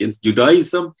Abrahamic religions,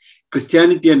 Judaism,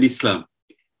 Christianity, and Islam,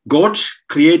 God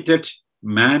created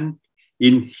man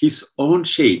in his own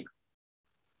shape.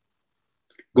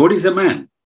 God is a man.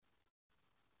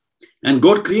 And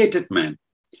God created man.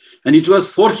 And it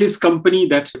was for his company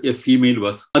that a female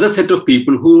was. Other set of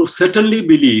people who certainly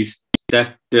believe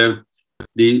that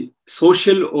the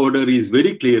social order is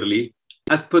very clearly,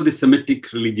 as per the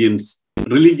Semitic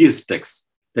religious texts,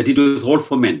 that it was all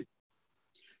for men.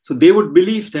 So they would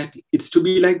believe that it's to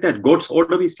be like that. God's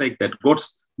order is like that.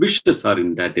 God's wishes are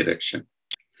in that direction.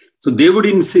 So they would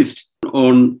insist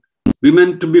on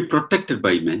women to be protected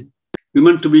by men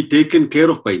women to be taken care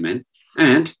of by men,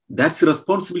 and that's the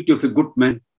responsibility of a good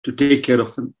man to take care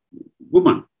of a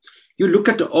woman. You look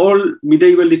at all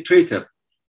medieval literature,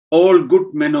 all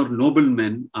good men or noble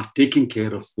men are taking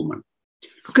care of women.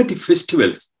 Look at the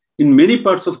festivals. In many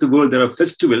parts of the world, there are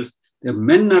festivals where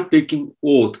men are taking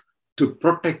oath to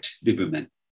protect the women.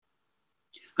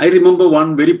 I remember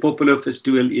one very popular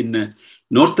festival in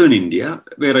northern India,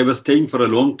 where I was staying for a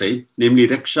long time, namely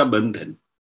Raksha Bandhan.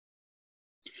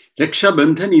 Raksha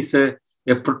Bandhan is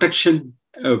a protection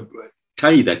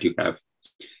tie that you have.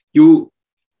 You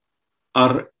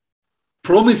are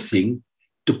promising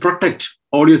to protect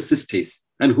all your sisters.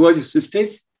 And who are your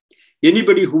sisters?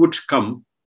 Anybody who would come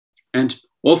and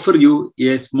offer you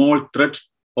a small thread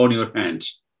on your hand.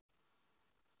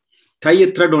 Tie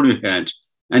a thread on your hand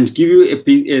and give you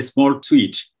a small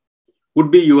sweet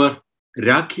would be your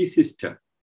Rakhi sister.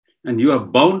 And you are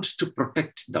bound to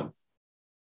protect them.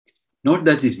 Not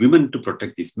that it's women to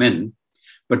protect these men,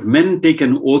 but men take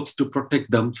an oath to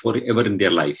protect them forever in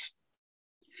their life.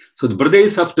 So the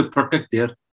brothers have to protect their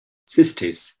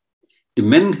sisters. The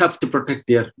men have to protect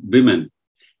their women.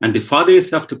 And the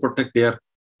fathers have to protect their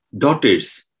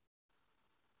daughters.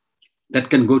 That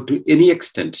can go to any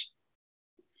extent.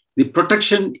 The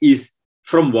protection is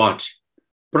from what?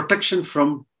 Protection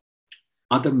from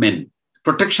other men.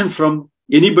 Protection from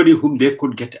anybody whom they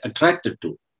could get attracted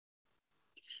to.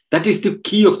 That is the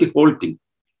key of the whole thing.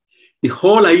 The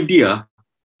whole idea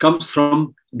comes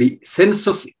from the sense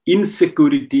of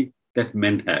insecurity that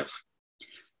men have.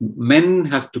 Men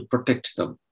have to protect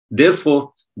them.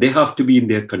 Therefore, they have to be in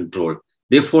their control.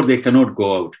 Therefore, they cannot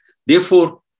go out.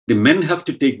 Therefore, the men have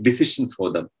to take decisions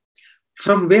for them.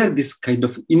 From where this kind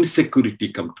of insecurity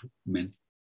comes to men?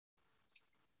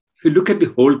 If you look at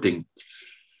the whole thing,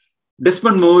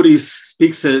 Desmond Moore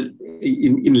speaks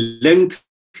in length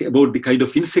about the kind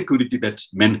of insecurity that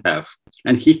men have.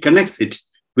 And he connects it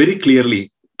very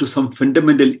clearly to some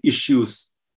fundamental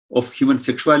issues of human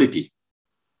sexuality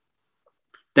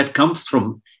that comes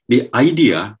from the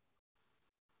idea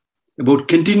about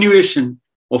continuation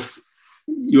of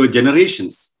your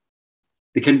generations,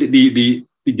 the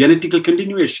genetical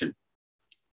continuation.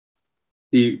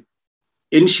 The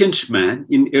ancient man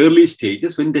in early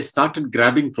stages, when they started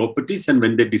grabbing properties and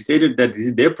when they decided that this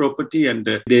is their property and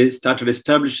they started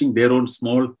establishing their own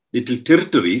small little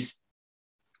territories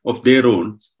of their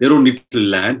own little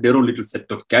land, their own little set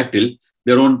of cattle,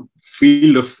 their own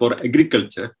field for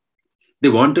agriculture, they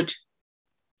wanted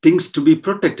things to be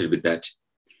protected with that.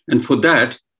 And for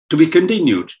that to be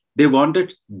continued, they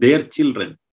wanted their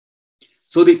children.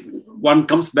 So one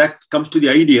comes to the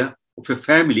idea of a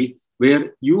family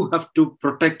where you have to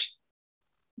protect,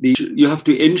 you have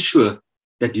to ensure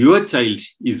that your child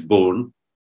is born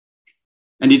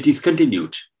and it is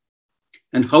continued,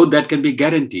 and how that can be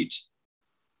guaranteed.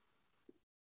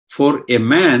 For a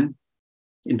man,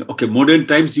 in modern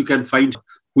times, you can find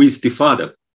who is the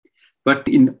father. But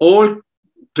in all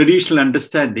traditional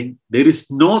understanding, there is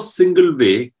no single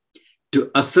way to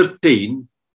ascertain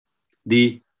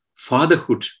the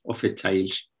fatherhood of a child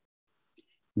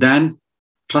than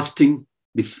trusting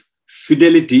the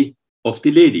fidelity of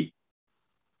the lady.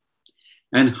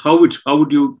 And how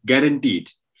would you guarantee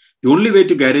it? The only way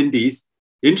to guarantee is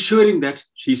ensuring that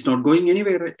she's not going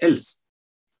anywhere else.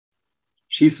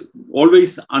 She's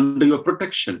always under your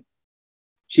protection.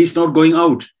 She's not going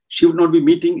out. She would not be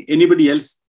meeting anybody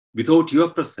else without your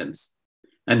presence.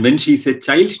 And when she's a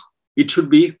child, it should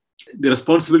be the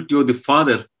responsibility of the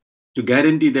father to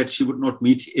guarantee that she would not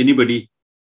meet anybody,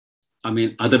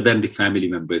 other than the family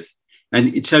members.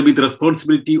 And it shall be the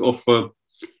responsibility of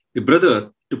the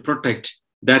brother to protect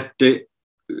that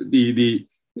the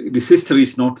sister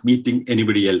is not meeting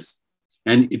anybody else.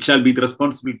 And it shall be the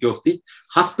responsibility of the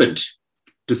husband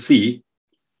to see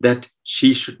that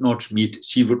she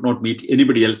would not meet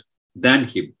anybody else than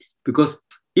him. Because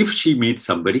if she meets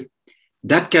somebody,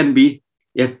 that can be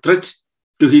a threat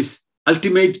to his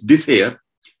ultimate desire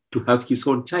to have his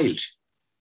own child.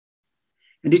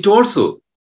 And it also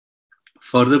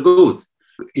further goes,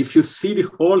 if you see the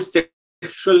whole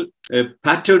sexual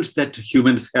patterns that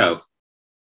humans have,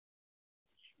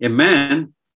 a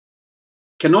man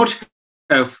cannot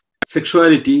have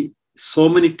sexuality so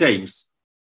many times,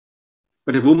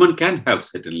 but a woman can have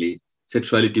certainly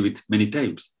sexuality with many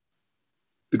times.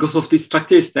 Because of the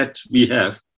structures that we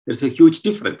have, there's a huge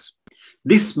difference.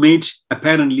 This made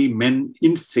apparently men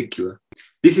insecure.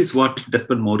 This is what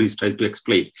Desmond Moore is trying to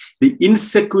explain. The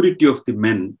insecurity of the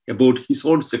men about his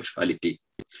own sexuality,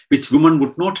 which women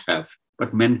would not have,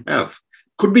 but men have,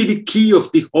 could be the key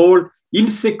of the whole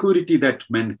insecurity that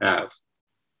men have.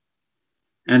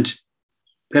 And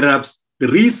perhaps the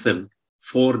reason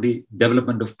for the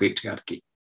development of patriarchy.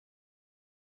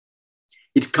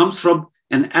 It comes from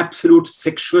an absolute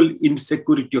sexual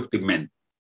insecurity of the men.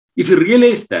 If you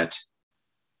realize that,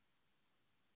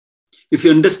 if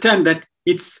you understand that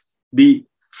it's the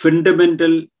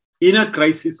fundamental inner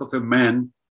crisis of a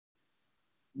man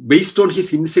based on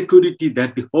his insecurity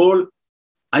that the whole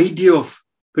idea of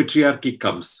patriarchy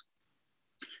comes,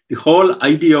 the whole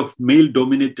idea of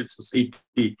male-dominated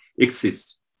society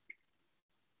exists,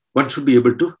 one should be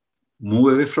able to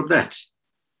move away from that.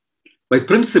 By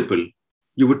principle,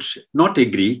 you would not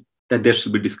agree that there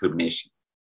should be discrimination.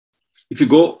 If you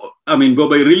go by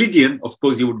religion, of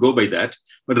course, you would go by that.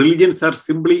 But religions are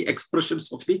simply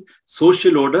expressions of the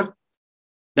social order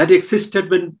that existed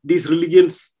when these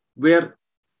religions were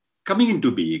coming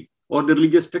into being or the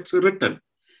religious texts were written.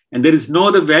 And there is no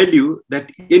other value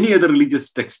that any other religious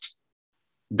text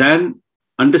than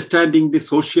understanding the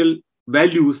social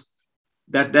values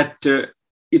that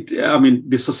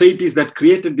the societies that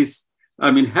created this,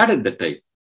 had at that time.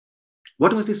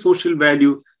 What was the social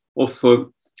value of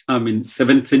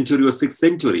 7th century or 6th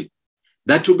century?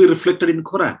 That would be reflected in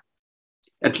Quran.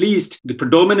 At least the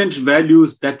predominant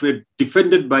values that were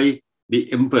defended by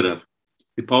the emperor,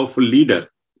 the powerful leader,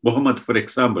 Muhammad, for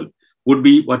example, would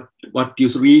be what you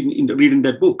read in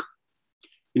that book.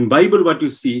 In Bible, what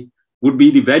you see would be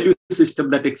the value system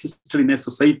that existed in a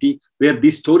society where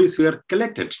these stories were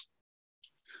collected.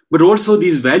 But also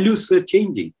these values were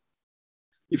changing.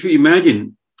 If you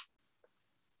imagine,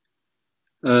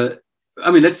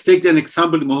 let's take an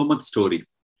example, the Muhammad story.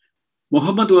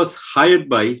 Muhammad was hired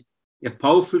by a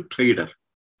powerful trader,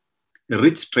 a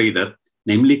rich trader,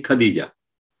 namely Khadija.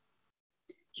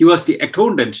 He was the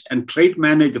accountant and trade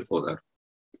manager for her.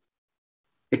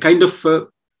 A kind of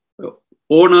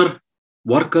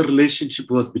owner-worker relationship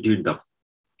was between them.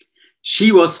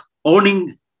 She was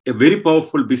owning a very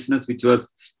powerful business which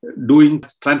was doing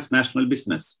transnational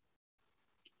business.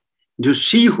 It was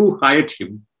she who hired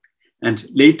him, and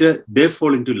later they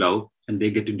fall into love and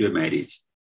they get into a marriage.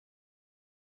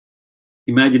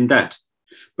 Imagine that.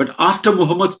 But after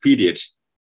Muhammad's period,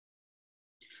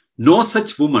 no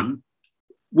such woman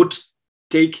would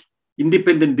take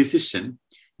independent decision,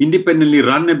 independently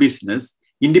run a business,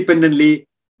 independently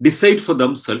decide for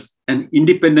themselves, and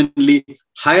independently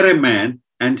hire a man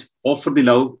and offer the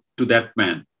love to that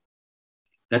man.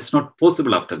 That's not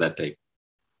possible after that time.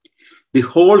 The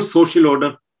whole social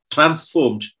order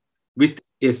transformed with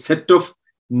a set of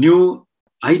new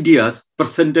ideas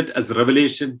presented as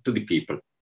revelation to the people.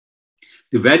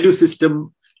 The value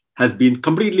system has been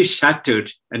completely shattered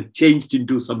and changed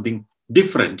into something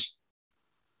different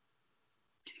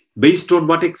based on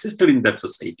what existed in that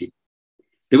society.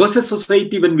 There was a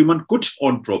society when women could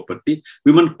own property,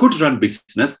 women could run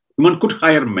business, women could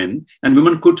hire men, and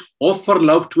women could offer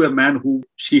love to a man who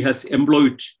she has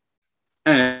employed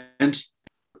and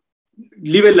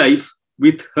live a life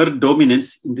with her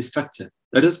dominance in the structure.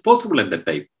 That is possible at that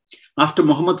time. After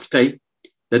Muhammad's time,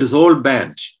 that is all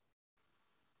banned.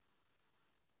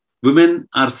 Women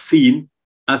are seen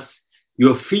as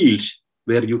your field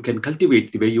where you can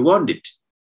cultivate the way you want it.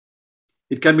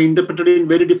 It can be interpreted in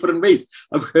very different ways.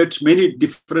 I've heard many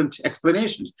different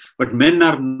explanations, but men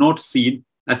are not seen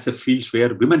as a field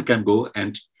where women can go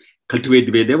and cultivate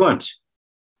the way they want.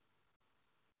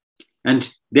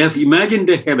 And they have imagined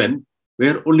a heaven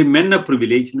where only men are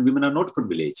privileged and women are not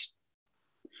privileged.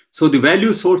 So the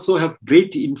values also have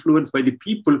great influence by the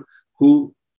people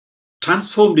who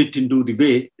transformed it into the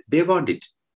way they want it.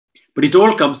 But it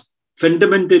all comes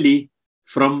fundamentally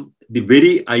from the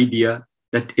very idea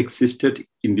that existed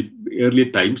in the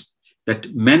earlier times,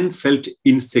 that men felt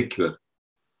insecure.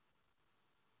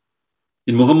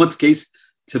 In Muhammad's case,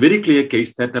 it's a very clear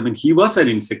case that, he was an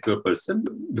insecure person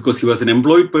because he was an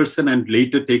employed person and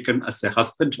later taken as a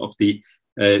husband of the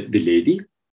lady.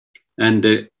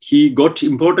 And he got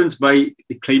importance by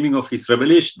the claiming of his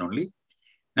revelation only.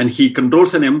 And he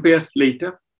controls an empire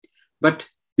later. But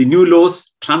the new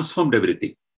laws transformed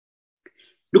everything.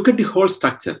 Look at the whole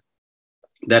structure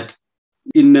that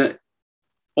in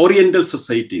Oriental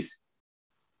societies,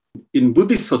 in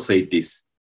Buddhist societies,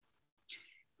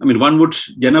 one would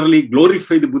generally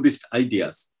glorify the Buddhist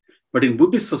ideas, but in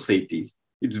Buddhist societies,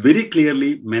 it's very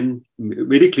clearly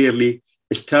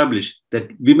established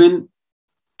that women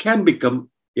can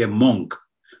become a monk,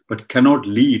 but cannot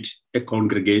lead a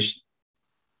congregation.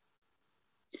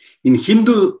 In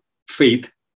Hindu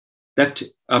faith, that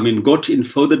got in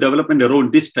further development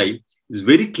around this time, is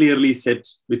very clearly said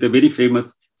with a very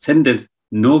famous sentence: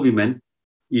 no woman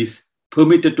is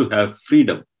permitted to have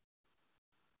freedom.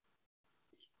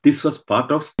 This was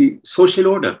part of the social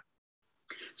order.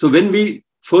 So when we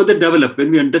further develop,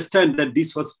 when we understand that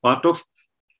this was part of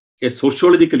a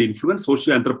sociological influence,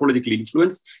 socio-anthropological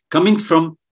influence coming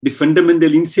from the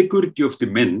fundamental insecurity of the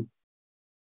men,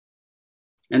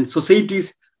 and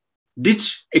societies did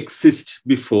exist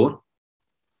before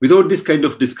without this kind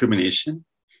of discrimination.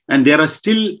 And there are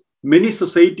still many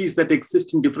societies that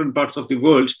exist in different parts of the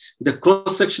world, the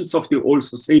cross-sections of the old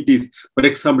societies, for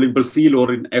example, in Brazil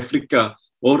or in Africa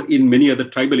or in many other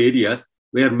tribal areas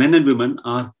where men and women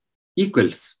are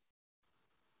equals.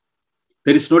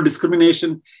 There is no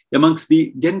discrimination amongst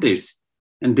the genders,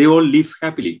 and they all live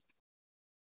happily.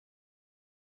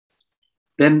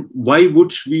 Then why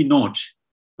would we not?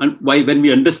 And why, when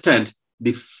we understand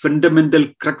the fundamental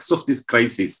crux of this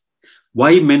crisis,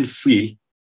 why men feel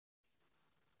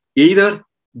either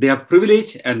they are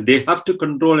privileged and they have to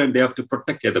control and they have to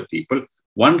protect other people,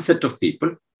 one set of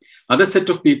people, other set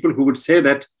of people who would say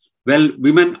that, well,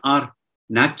 women are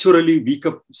naturally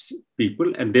weaker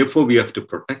people and therefore we have to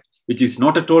protect, which is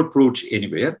not at all proved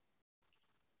anywhere.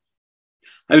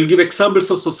 I will give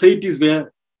examples of societies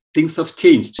where things have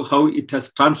changed, how it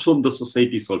has transformed the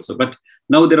societies also. But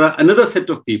now there are another set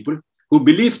of people who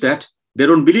believe that they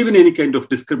don't believe in any kind of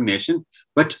discrimination,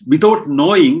 but without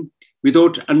knowing,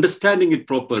 without understanding it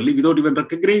properly, without even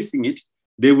recognizing it,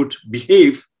 they would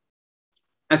behave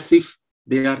as if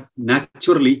they are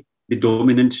naturally the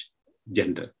dominant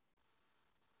gender.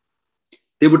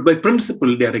 They would, by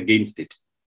principle, they are against it.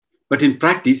 But in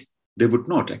practice, they would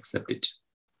not accept it.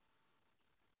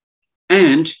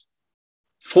 And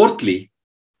fourthly,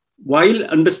 while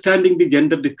understanding the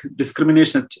gender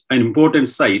discrimination at an important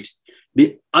side,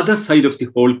 the other side of the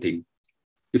whole thing,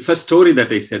 the first story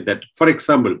that I said that, for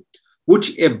example,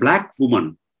 would a black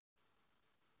woman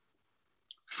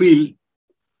feel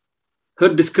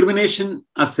her discrimination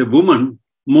as a woman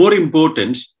more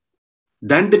important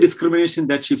than the discrimination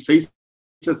that she faces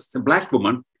as a black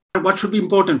woman? What should be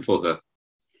important for her?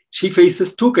 She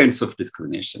faces two kinds of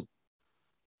discrimination.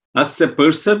 As a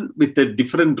person with a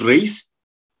different race,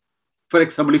 for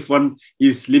example, if one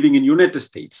is living in United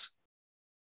States,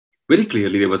 very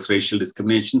clearly there was racial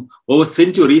discrimination over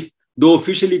centuries, though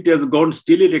officially it has gone,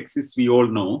 still it exists, we all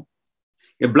know.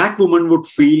 A black woman would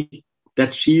feel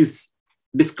that she is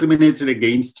discriminated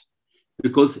against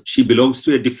because she belongs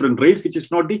to a different race, which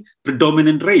is not the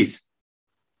predominant race.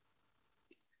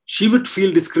 She would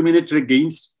feel discriminated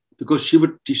against because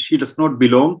she does not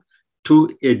belong to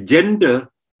a gender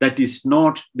that is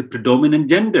not the predominant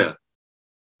gender.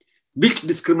 Which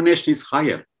discrimination is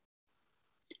higher?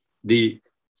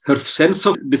 Her sense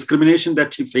of discrimination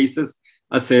that she faces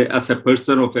as a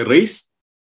person of a race,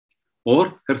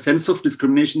 or her sense of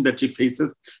discrimination that she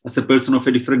faces as a person of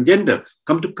a different gender?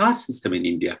 Come to caste system in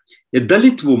India. A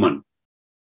Dalit woman,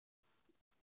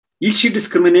 is she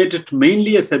discriminated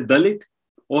mainly as a Dalit,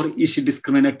 or is she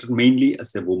discriminated mainly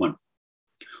as a woman?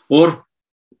 Or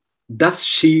does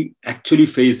she actually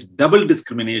face double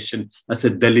discrimination as a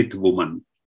Dalit woman?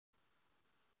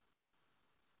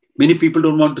 Many people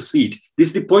don't want to see it. This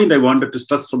is the point I wanted to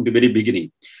stress from the very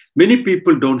beginning. Many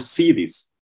people don't see this.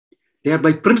 They are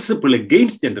by principle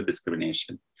against gender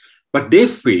discrimination, but they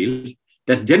feel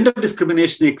that gender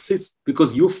discrimination exists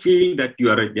because you feel that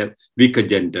you are a weaker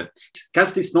gender.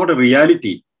 Caste is not a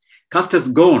reality. Caste has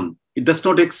gone. It does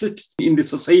not exist in the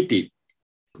society.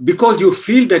 Because you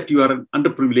feel that you are an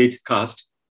underprivileged caste,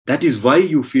 that is why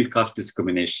you feel caste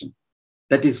discrimination.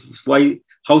 That is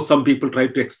how some people try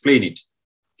to explain it.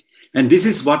 And this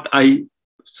is what I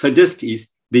suggest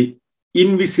is the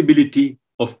invisibility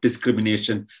of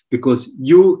discrimination, because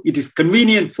it is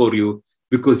convenient for you,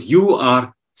 because you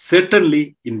are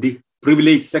certainly in the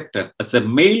privileged sector as a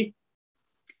male,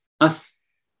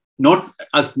 not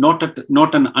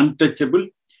an untouchable.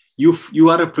 You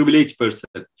are a privileged person.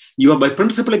 You are by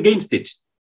principle against it,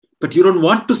 but you don't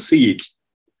want to see it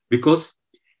because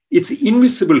it's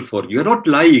invisible for you. You're not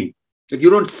lying, that you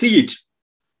don't see it.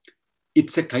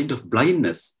 It's a kind of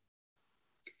blindness,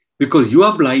 because you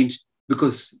are blind,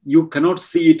 because you cannot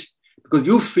see it, because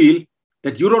you feel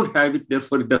that you don't have it,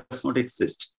 therefore it does not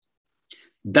exist.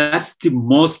 That's the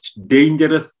most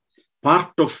dangerous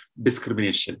part of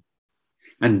discrimination.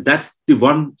 And that's the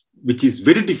one which is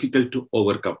very difficult to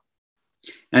overcome.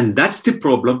 And that's the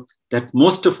problem that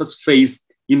most of us face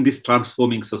in this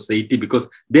transforming society, because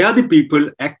they are the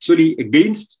people actually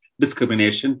against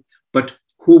discrimination, but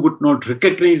who would not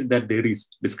recognize that there is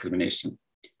discrimination,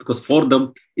 because for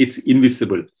them it's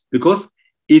invisible, because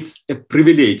it's a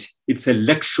privilege, it's a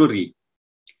luxury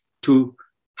to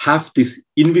have this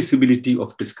invisibility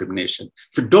of discrimination.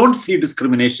 If you don't see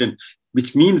discrimination,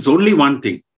 which means only one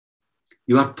thing,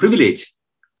 you are privileged.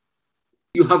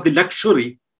 You have the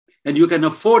luxury and you can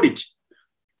afford it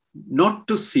not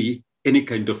to see any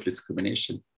kind of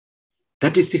discrimination.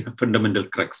 That is the fundamental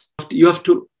crux. You have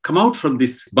to come out from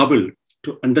this bubble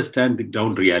to understand the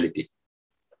ground reality.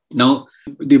 Now,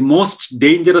 the most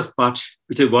dangerous part,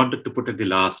 which I wanted to put at the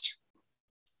last,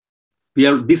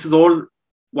 this is all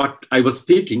what I was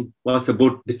speaking was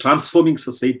about the transforming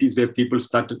societies where people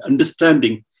started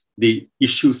understanding the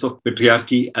issues of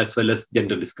patriarchy as well as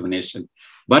gender discrimination.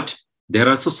 But there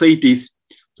are societies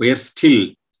where still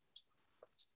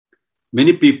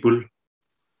many people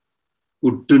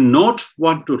who do not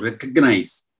want to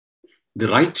recognize the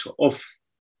right of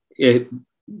a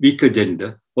weaker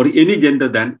gender or any gender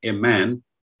than a man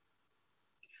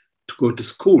to go to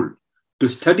school, to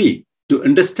study, to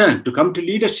understand, to come to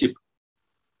leadership.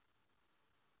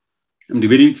 And the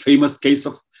very famous case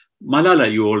of Malala,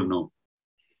 you all know.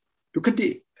 Look at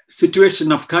the situation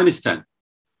in Afghanistan.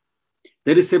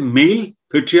 There is a male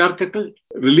patriarchal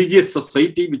religious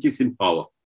society which is in power.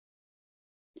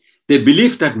 They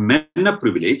believe that men are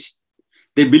privileged.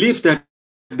 They believe that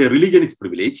their religion is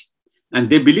privileged. And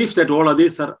they believe that all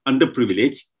others are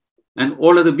underprivileged. And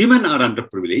all other women are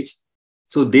underprivileged.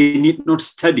 So they need not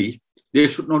study. They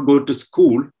should not go to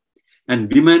school.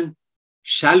 And women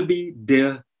shall be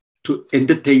there to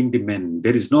entertain the men.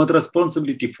 There is no other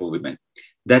responsibility for women.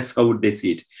 That's how they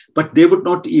see it. But they would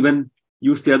not even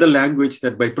use the other language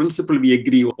that by principle we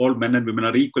agree all men and women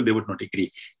are equal. They would not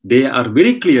agree. They are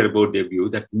very clear about their view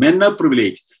that men are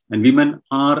privileged and women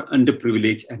are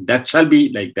underprivileged, and that shall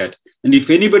be like that. And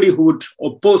if anybody who would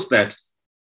oppose that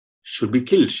should be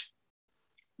killed.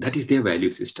 That is their value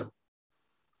system.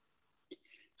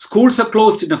 Schools are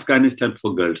closed in Afghanistan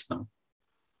for girls now.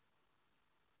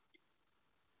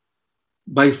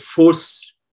 By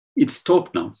force, it's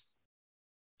stopped now.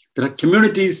 There are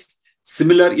communities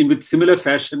with similar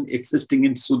fashion existing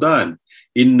in Sudan,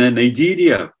 in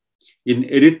Nigeria, in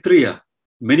Eritrea,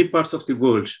 many parts of the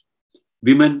world.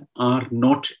 Women are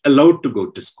not allowed to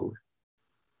go to school.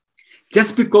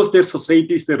 Just because their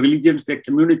societies, their religions, their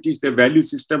communities, their value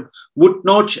system would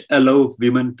not allow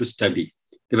women to study.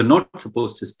 They were not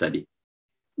supposed to study.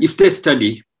 If they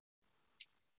study,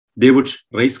 they would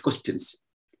raise questions.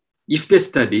 If they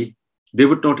study, they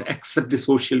would not accept the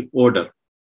social order.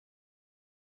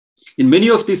 In many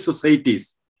of these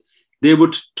societies, they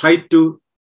would try to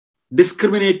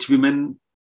discriminate women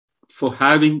for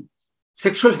having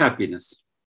sexual happiness.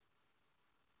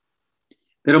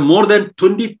 There are more than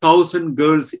 20,000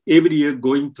 girls every year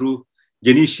going through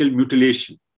genital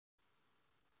mutilation.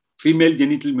 Female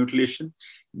genital mutilation.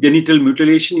 Genital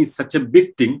mutilation is such a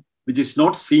big thing, which is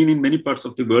not seen in many parts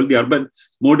of the world. The urban,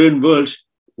 modern world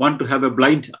want to have a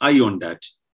blind eye on that.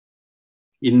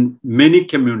 In many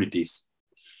communities,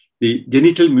 the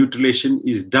genital mutilation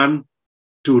is done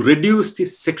to reduce the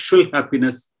sexual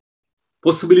happiness,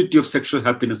 possibility of sexual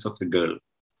happiness of a girl,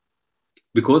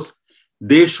 because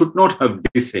they should not have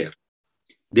desire.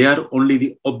 They are only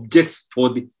the objects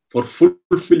for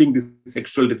fulfilling the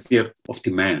sexual desire of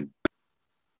the man.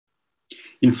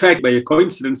 In fact, by a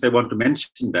coincidence, I want to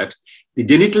mention that the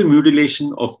genital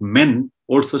mutilation of men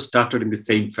also started in the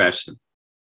same fashion.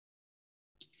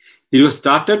 It was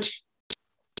started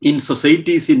in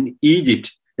societies in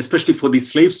Egypt, especially for the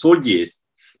slave soldiers,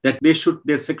 that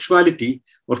their sexuality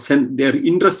or their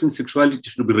interest in sexuality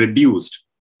should be reduced.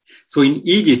 So in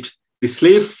Egypt, the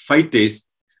slave fighters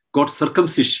got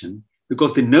circumcision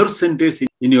because the nerve centers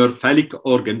in your phallic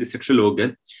organ, the sexual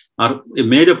organ, are a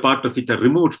major part of it are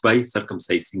removed by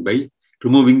circumcising, by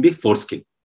removing the foreskin.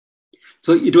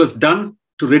 So it was done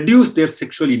to reduce their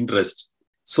sexual interest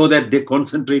so that they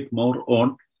concentrate more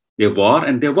on their war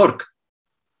and their work.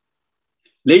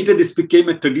 Later, this became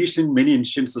a tradition in many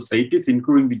ancient societies,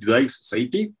 including the Judaic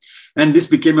society, and this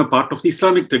became a part of the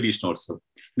Islamic tradition also.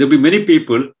 There will be many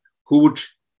people who would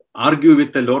argue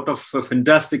with a lot of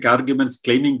fantastic arguments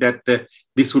claiming that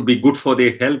this would be good for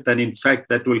their health, and in fact,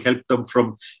 that will help them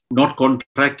from not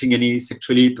contracting any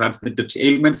sexually transmitted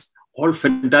ailments. All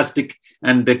fantastic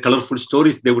and colorful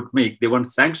stories they would make. They want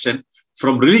sanction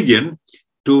from religion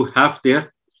to have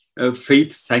their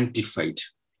faith sanctified.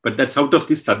 But that's out of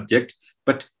this subject.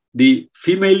 But the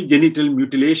female genital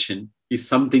mutilation is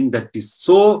something that is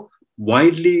so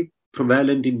widely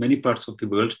prevalent in many parts of the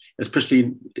world, especially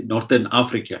in Northern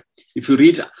Africa. If you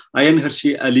read Ayaan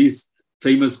Hirsi Ali's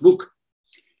famous book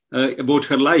about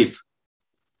her life,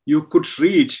 you could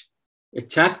read a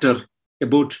chapter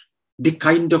about the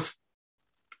kind of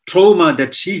trauma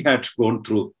that she had gone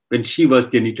through when she was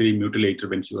genitally mutilated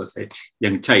when she was a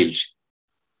young child.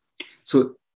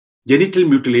 So genital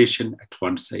mutilation at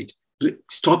one side,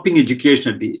 stopping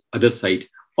education at the other side,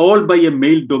 all by a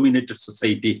male-dominated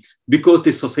society, because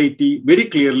the society very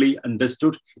clearly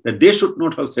understood that they should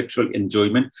not have sexual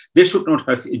enjoyment, they should not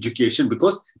have education,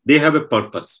 because they have a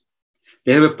purpose.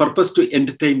 They have a purpose to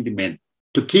entertain the men,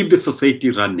 to keep the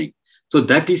society running. So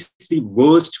that is the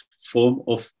worst form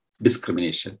of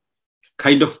discrimination,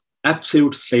 kind of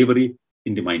absolute slavery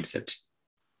in the mindset.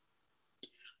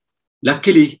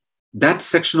 Luckily, that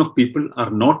section of people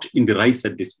are not in the rise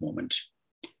at this moment.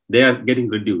 They are getting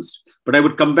reduced. But I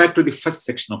would come back to the first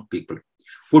section of people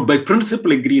who would by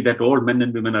principle agree that all men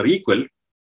and women are equal,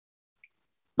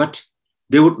 but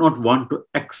they would not want to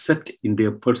accept in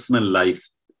their personal life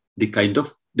the kind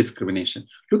of discrimination.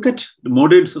 Look at the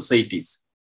modern societies.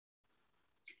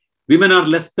 Women are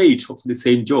less paid for the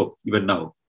same job even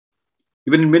now,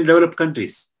 even in many developed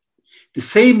countries. The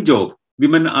same job,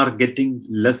 women are getting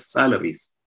less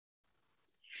salaries.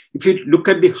 If you look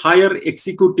at the higher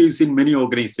executives in many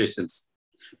organizations,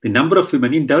 the number of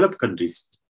women in developed countries,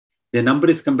 their number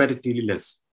is comparatively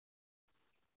less.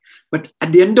 But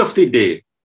at the end of the day,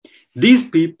 these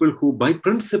people who by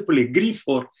principle agree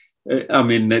for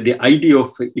the idea of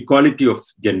equality of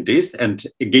genders, and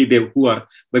again, who are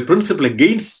by principle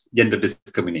against gender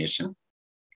discrimination,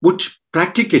 would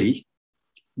practically,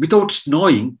 without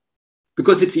knowing,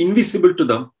 because it's invisible to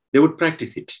them, they would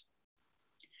practice it.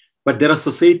 But there are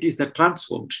societies that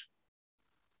transformed.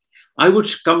 I would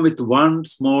come with one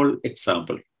small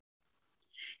example.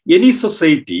 Any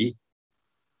society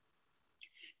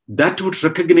that would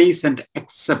recognize and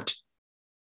accept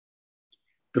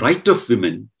the right of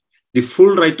women, the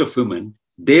full right of women,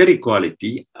 their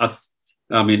equality as,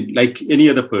 like any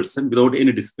other person without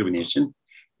any discrimination,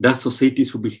 the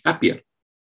societies would be happier.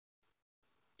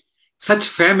 Such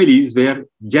families where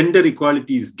gender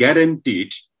equality is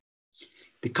guaranteed,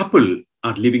 the couple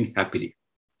are living happily.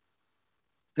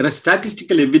 There are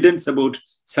statistical evidence about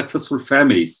successful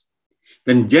families.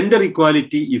 When gender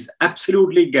equality is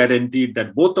absolutely guaranteed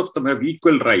that both of them have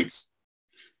equal rights,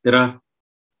 there are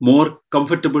more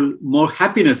comfortable, more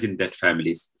happiness in that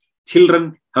families.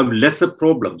 Children have lesser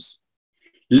problems.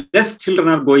 Less children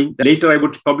are going. Later I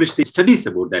would publish the studies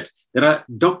about that. There are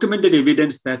documented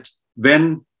evidence that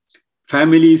when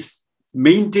families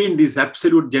maintain this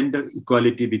absolute gender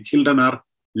equality, the children are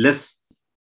less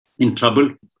in trouble.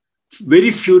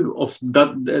 Very few of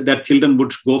that children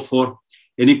would go for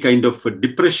any kind of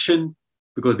depression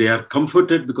because they are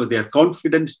comforted, because they are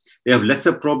confident, they have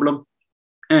lesser problem.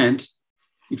 And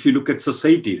if you look at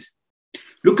societies,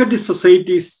 look at the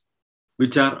societies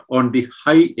which are on the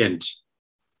high end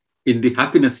in the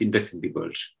happiness index in the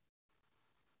world.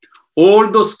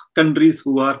 All those countries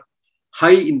who are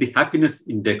high in the happiness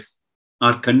index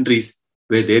are countries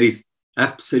where there is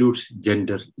absolute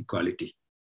gender equality.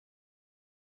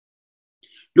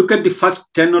 Look at the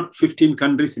first 10 or 15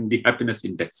 countries in the happiness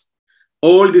index.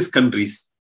 All these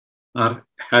countries are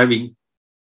having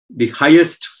the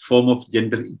highest form of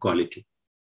gender equality.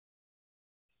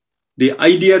 The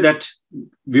idea that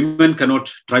women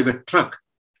cannot drive a truck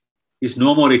is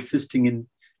no more existing in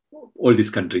all these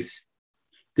countries.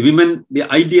 The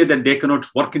idea that they cannot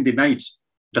work in the night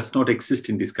does not exist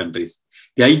in these countries.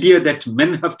 The idea that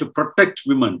men have to protect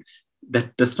women,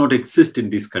 that does not exist in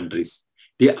these countries.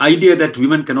 The idea that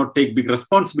women cannot take big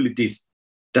responsibilities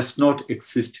does not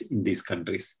exist in these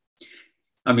countries.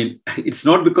 It's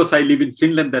not because I live in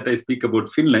Finland that I speak about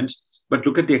Finland, but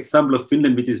look at the example of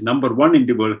Finland, which is number 1 in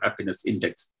the World Happiness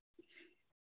Index.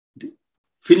 The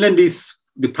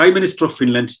Prime Minister of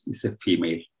Finland is a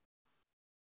female.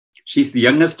 She's the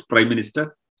youngest Prime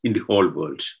Minister in the whole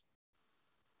world.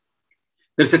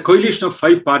 There's a coalition of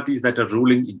 5 parties that are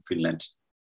ruling in Finland.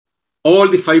 All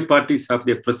the 5 parties have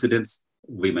their presidents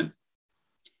women.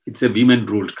 It's a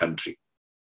women-ruled country.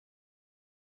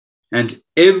 And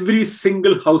every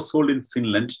single household in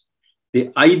Finland,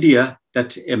 the idea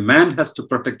that a man has to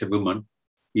protect a woman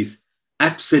is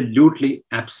absolutely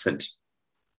absent.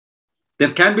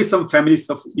 There can be some families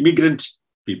of immigrant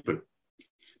people,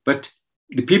 but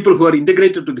the people who are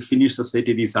integrated to the Finnish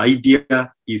society, this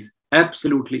idea is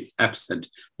absolutely absent.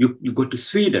 You go to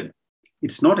Sweden,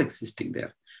 it's not existing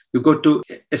there. You go to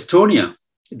Estonia,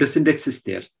 it doesn't exist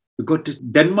there. You go to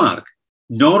Denmark,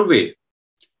 Norway,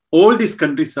 all these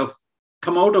countries have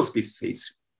come out of this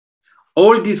phase.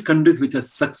 All these countries which are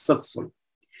successful,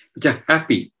 which are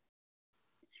happy,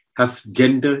 have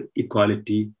gender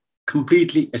equality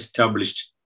completely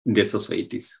established in their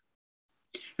societies.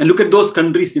 And look at those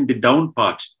countries in the down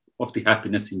part of the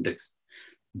happiness index.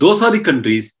 Those are the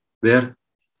countries where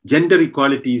gender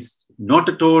equality is not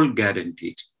at all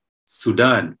guaranteed.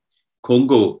 Sudan,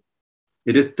 Congo,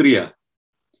 Eritrea.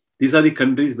 These are the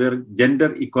countries where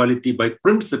gender equality by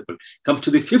principle comes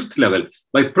to the fifth level.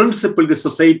 By principle, the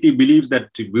society believes that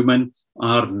women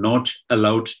are not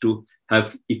allowed to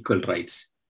have equal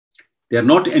rights. They are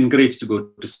not encouraged to go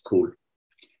to school.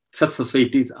 Such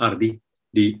societies are the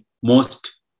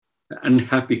most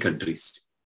unhappy countries.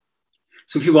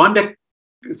 So if you want a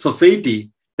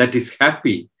society that is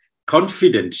happy,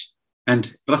 confident,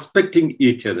 and respecting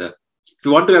each other, if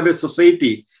you want to have a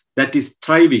society that is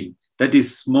thriving, that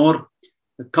is more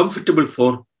comfortable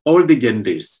for all the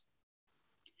genders,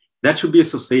 that should be a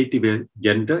society where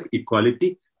gender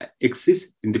equality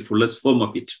exists in the fullest form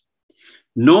of it.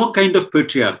 No kind of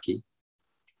patriarchy,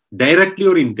 directly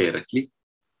or indirectly,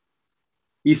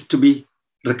 is to be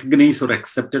recognized or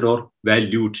accepted or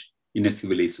valued in a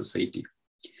civilized society.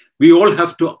 We all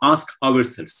have to ask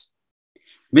ourselves.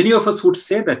 Many of us would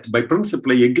say that by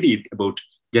principle, I agree about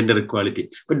gender equality,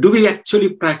 but do we actually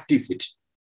practice it?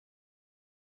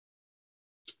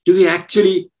 Do we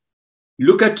actually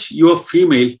look at your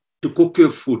female to cook your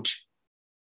food?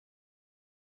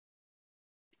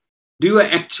 Do you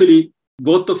actually,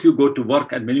 both of you go to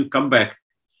work and when you come back,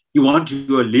 you want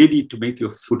your lady to make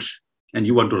your food and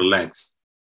you want to relax?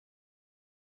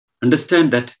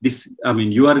 Understand that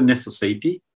you are in a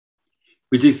society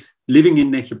which is living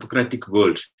in a hypocritic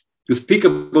world. You speak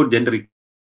about gender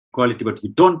equality, but you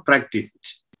don't practice it.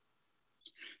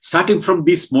 Starting from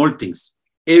these small things,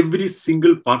 every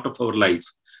single part of our life,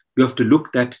 you have to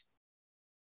look at,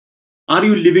 are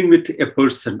you living with a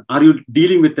person? Are you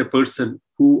dealing with a person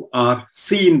who are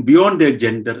seen beyond their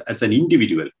gender as an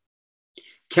individual?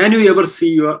 Can you ever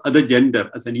see your other gender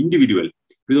as an individual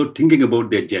without thinking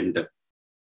about their gender?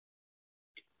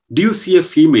 Do you see a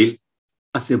female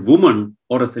as a woman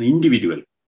or as an individual?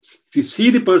 If you see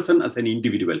the person as an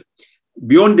individual,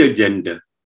 beyond their gender,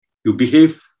 you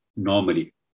behave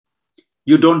normally.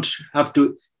 You don't have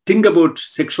to think about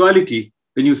sexuality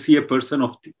when you see a person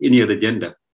of any other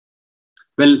gender.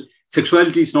 Well,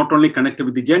 sexuality is not only connected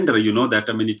with the gender, you know that,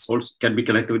 it's also can be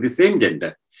connected with the same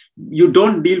gender. You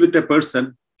don't deal with a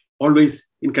person always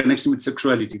in connection with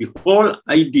sexuality. The whole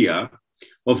idea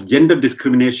of gender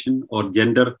discrimination or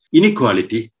gender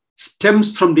inequality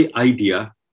stems from the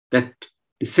idea that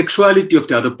the sexuality of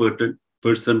the other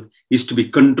person is to be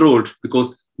controlled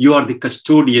because you are the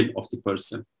custodian of the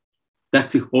person.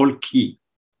 That's the whole key.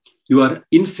 You are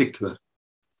insecure.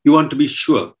 You want to be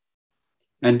sure.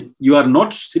 And you are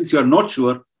not, since you are not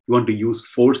sure, you want to use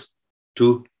force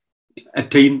to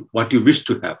attain what you wish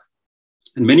to have.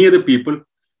 And many other people,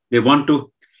 they want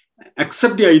to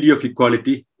accept the idea of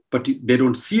equality, but they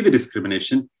don't see the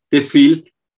discrimination. They feel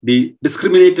the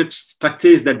discriminated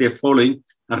structures that they're following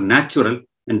are natural,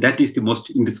 and that is the most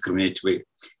indiscriminate way.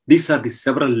 These are the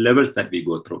several levels that we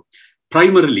go through.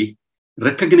 Primarily,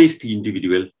 recognize the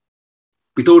individual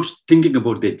without thinking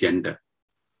about their gender.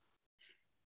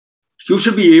 You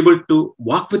should be able to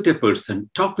walk with a person,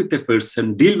 talk with a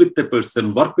person, deal with a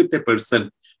person, work with a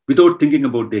person without thinking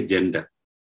about their gender.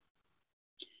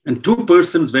 And two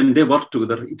persons, when they work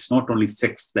together, it's not only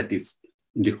sex that is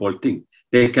in the whole thing.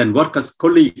 They can work as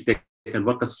colleagues, they can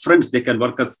work as friends, they can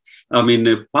work as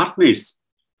partners.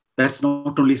 That's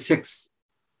not only sex.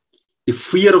 The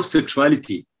fear of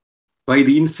sexuality by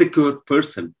the insecure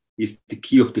person is the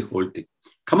key of the whole thing.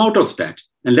 Come out of that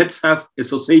and let's have a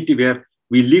society where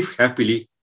we live happily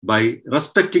by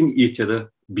respecting each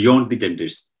other beyond the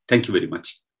genders. Thank you very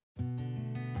much.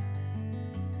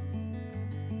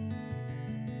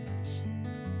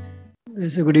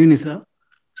 Yes, good evening, sir.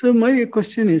 So my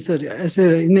question is, sir,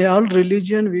 in all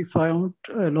religion, we found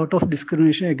a lot of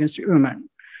discrimination against women.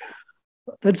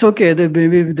 That's okay.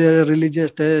 Maybe they're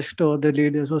religious text or the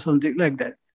leaders or something like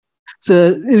that.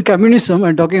 So in communism,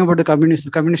 I'm talking about the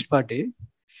Communist Party.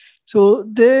 So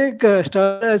they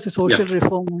started as a social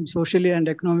reform and socially and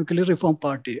economically reform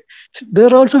party.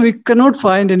 There also we cannot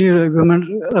find any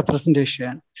women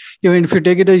representation. Even if you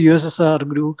take it the USSR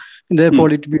group in the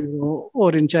Politburo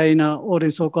or in China or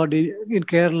in so-called in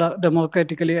Kerala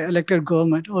democratically elected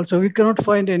government, also we cannot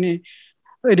find any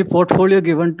portfolio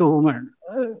given to women.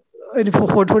 Any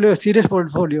portfolio, serious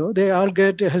portfolio, they all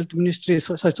get health ministry,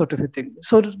 such sort of a thing.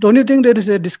 So don't you think there is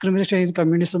a discrimination in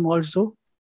communism also?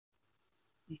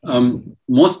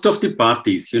 Most of the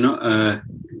parties,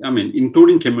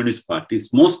 including communist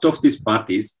parties, most of these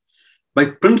parties, by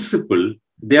principle,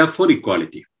 they are for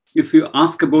equality. If you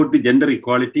ask about the gender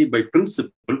equality, by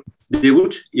principle, they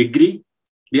would agree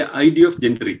the idea of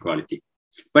gender equality.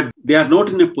 But they are not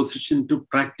in a position to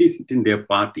practice it in their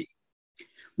party.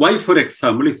 Why, for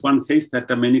example, if one says that,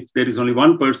 if there is only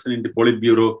one person in the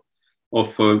Politburo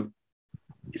of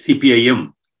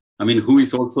CPIM, I mean, who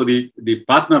is also the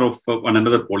partner of one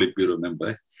another Politburo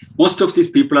member. Most of these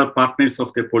people are partners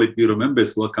of their Politburo members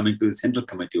who are coming to the Central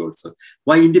Committee also.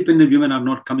 Why independent women are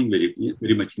not coming very,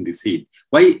 very much in the scene?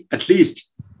 Why, at least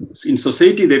in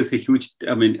society, there is a huge,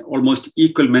 I mean, almost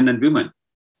equal men and women?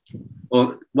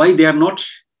 Or why they are not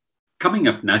coming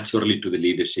up naturally to the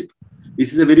leadership?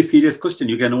 This is a very serious question.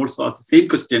 You can also ask the same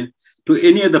question to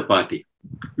any other party.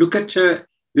 Look at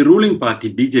the ruling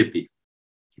party, BJP.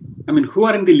 I mean, who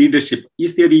are in the leadership?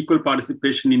 Is there equal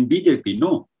participation in BJP?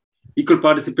 No. Equal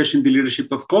participation in the leadership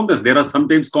of Congress. There are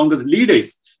sometimes Congress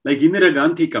leaders like Indira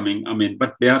Gandhi coming, I mean,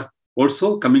 but they are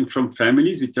also coming from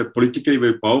families which are politically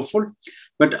very powerful.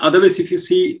 But otherwise, if you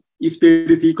see, if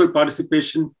there is equal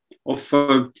participation of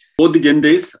both the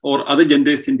genders or other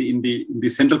genders in the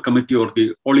Central Committee or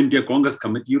the All India Congress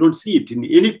Committee, you don't see it in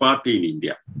any party in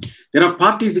India. There are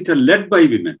parties which are led by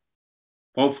women,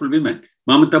 powerful women.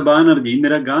 Mamata Banerjee,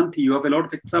 Indira Gandhi, you have a lot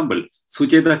of example.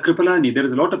 Sucheta Kripalani, there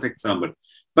is a lot of example.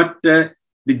 But the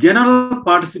general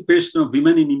participation of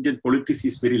women in Indian politics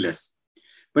is very less.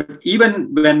 But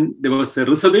even when there was a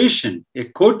reservation, a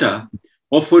quota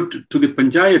offered to the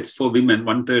panchayats for women,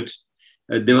 1/3,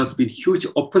 there has been huge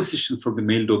opposition from the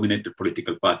male-dominated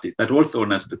political parties. That also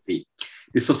one has to see.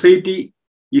 The society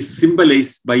is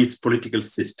symbolized by its political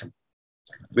system.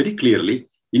 Very clearly,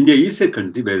 India is a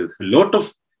country where there's a lot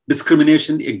of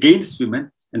discrimination against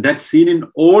women, and that's seen in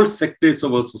all sectors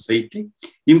of our society,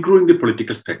 including the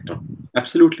political spectrum.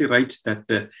 Absolutely right that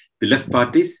the left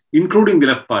parties, including the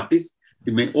left parties,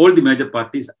 all the major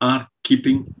parties are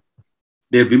keeping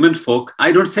their women folk.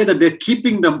 I don't say that they're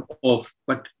keeping them off,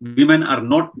 but women are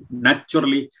not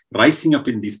naturally rising up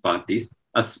in these parties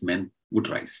as men would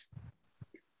rise.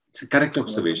 It's a correct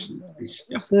observation.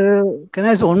 Yeah. So, can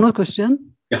I ask one more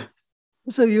question? Yeah.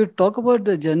 So you talk about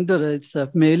the gender, it's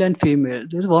male and female.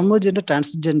 There's one more gender,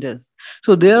 transgenders.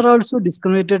 So they are also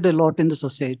discriminated a lot in the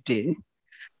society.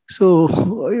 So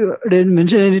you didn't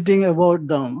mention anything about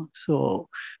them. So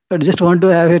I just want to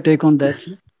have a take on that.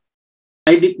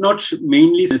 I did not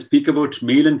mainly speak about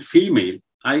male and female.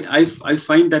 I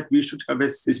find that we should have a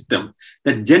system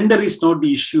that gender is not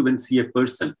the issue when see a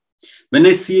person. When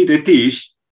I see Ritesh,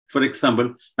 for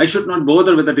example, I should not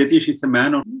bother whether Ritesh is a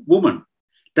man or woman.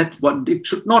 It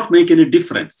should not make any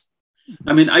difference.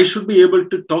 I mean, I should be able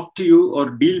to talk to you or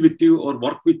deal with you or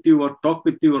work with you or talk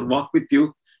with you or walk with you,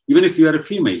 even if you are a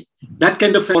female. That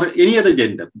kind of, or any other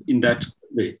gender in that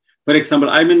way. For example,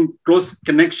 I'm in close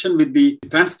connection with the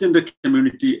transgender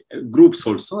community groups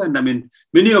also. And I mean,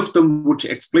 many of them would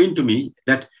explain to me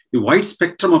that the wide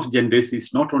spectrum of genders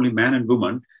is not only man and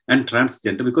woman and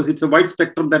transgender, because it's a wide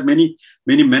spectrum that many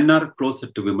men are closer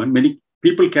to women. Many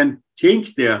people can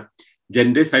change their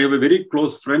genders. I have a very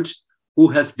close friend who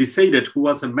has decided, who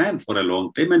was a man for a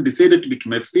long time and decided to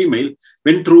become a female,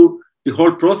 went through the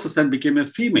whole process and became a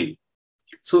female.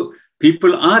 So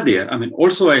people are there. I mean,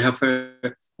 also I have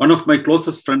one of my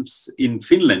closest friends in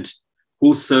Finland,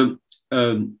 whose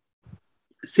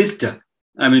sister,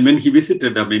 I mean, when he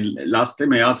visited, I mean, last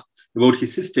time I asked about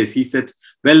his sisters, he said,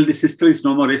 well, the sister is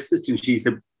no more existing. She is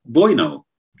a boy now.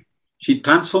 She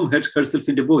transformed herself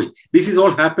into a boy. This is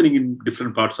all happening in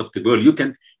different parts of the world. You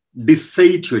can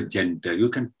decide your gender. You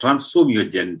can transform your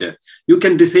gender. You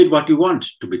can decide what you want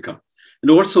to become.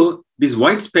 And also, this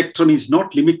wide spectrum is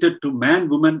not limited to man,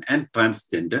 woman, and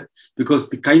transgender, because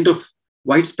the kind of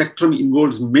wide spectrum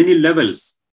involves many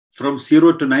levels from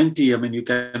 0 to 90. I mean, you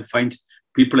can find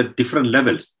people at different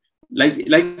levels.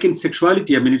 Like in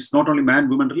sexuality, I mean, it's not only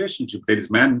man-woman relationship. There is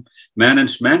man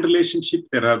and man relationship.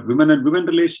 There are women and women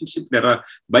relationship. There are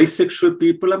bisexual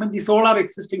people. I mean, these all are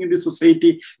existing in the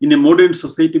society. In a modern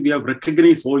society, we have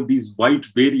recognized all these wide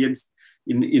variants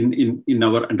in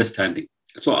our understanding.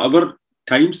 So our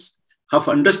times have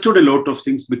understood a lot of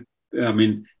things, I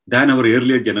mean, than our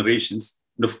earlier generations.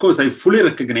 And of course, I fully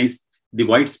recognize the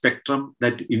wide spectrum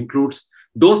that includes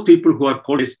those people who are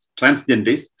called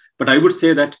transgenders. But I would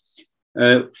say that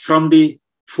from the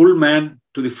full man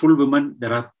to the full woman,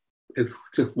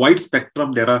 it's a wide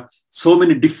spectrum. There are so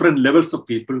many different levels of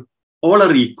people. All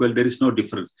are equal. There is no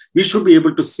difference. We should be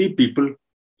able to see people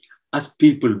as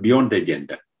people beyond their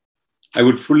gender. I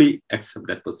would fully accept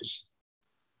that position.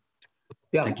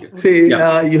 Yeah. Thank you. See,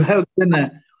 you have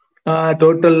been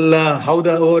total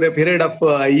over a period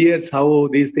of years, how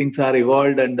these things are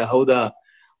evolved and how the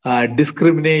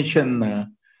discrimination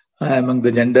among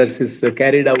the genders is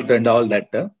carried out and all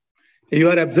that. You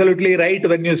are absolutely right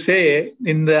when you say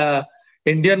in the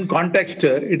Indian context,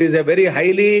 it is a very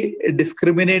highly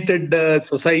discriminated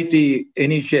society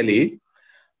initially.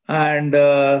 And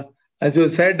as you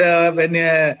said, when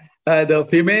The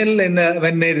female,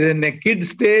 when it is in a kid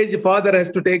stage, father has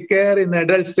to take care. In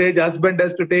adult stage, husband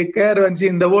has to take care. When she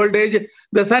in the old age,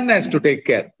 the son has to take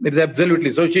care. It's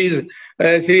absolutely so. She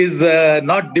is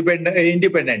not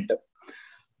independent.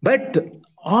 But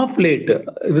of late,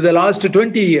 with the last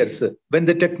 20 years, when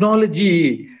the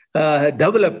technology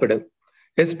developed,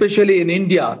 especially in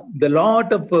India, the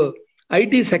lot of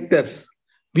IT sectors,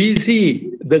 we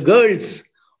see the girls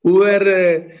who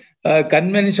were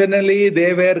conventionally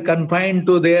they were confined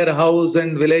to their house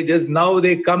and villages. Now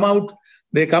they come out.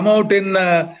 They come out in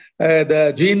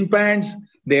the jean pants.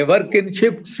 They work in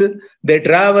shifts. They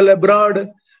travel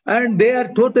abroad, and they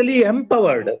are totally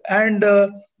empowered. And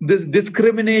this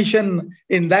discrimination,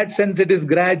 in that sense, it is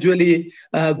gradually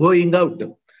going out.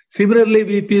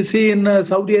 Similarly, if you see in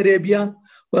Saudi Arabia,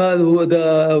 where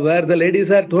the ladies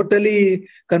are totally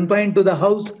confined to the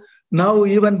house, now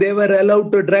even they were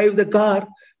allowed to drive the car.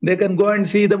 They can go and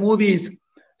see the movies.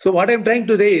 So what I'm trying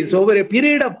to say is, over a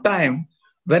period of time,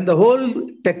 when the whole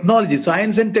technology,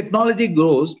 science and technology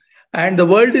grows, and the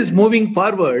world is moving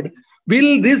forward,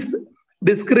 will this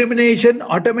discrimination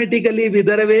automatically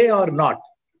wither away or not?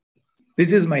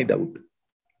 This is my doubt.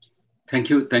 Thank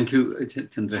you,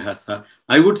 Chandrahasa.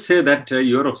 I would say that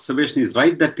your observation is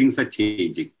right, that things are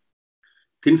changing.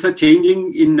 Things are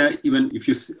changing in even if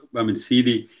you see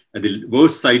the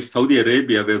worst side, Saudi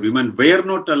Arabia, where women were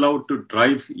not allowed to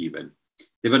drive even.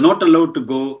 They were not allowed to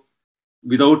go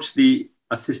without the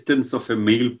assistance of a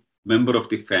male member of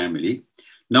the family.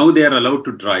 Now they are allowed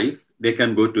to drive. They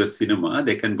can go to a cinema.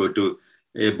 They can go to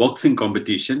a boxing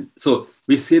competition. So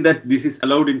we say that this is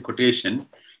allowed in quotation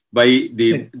by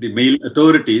the male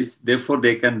authorities. Therefore,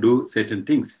 they can do certain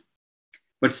things.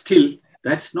 But still,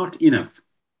 that's not enough.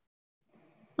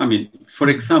 I mean, for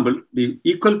example, the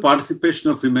equal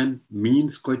participation of women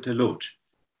means quite a lot.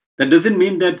 That doesn't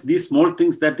mean that these small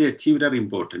things that they achieved are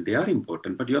important. They are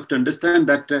important, but you have to understand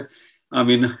that,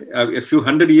 a few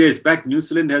hundred years back, New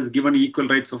Zealand has given equal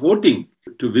rights of voting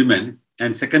to women.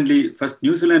 And secondly, first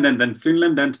New Zealand and then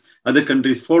Finland and other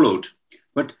countries followed.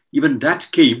 But even that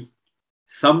came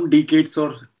some decades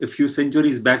or a few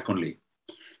centuries back only.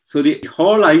 So the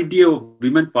whole idea of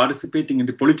women participating in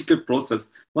the political process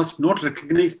was not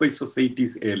recognized by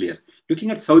societies earlier.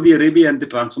 Looking at Saudi Arabia and the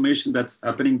transformation that's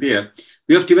happening there,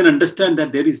 we have to even understand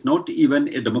that there is not even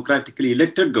a democratically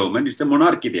elected government. It's a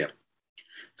monarchy there.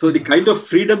 So the kind of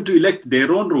freedom to elect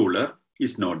their own ruler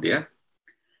is not there.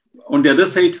 On the other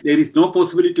side, there is no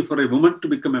possibility for a woman to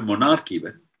become a monarch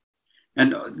even.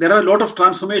 And there are a lot of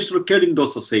transformation occurred in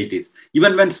those societies.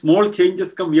 Even when small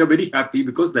changes come, we are very happy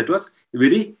because that was a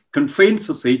very confined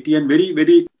society and very,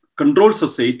 very controlled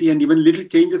society. And even little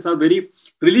changes are very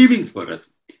relieving for us.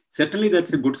 Certainly,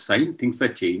 that's a good sign. Things are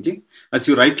changing. As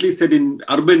you rightly said, in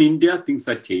urban India, things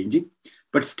are changing.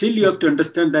 But still, you have to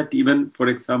understand that even, for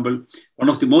example, one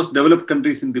of the most developed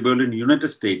countries in the world, in the United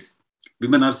States,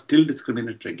 women are still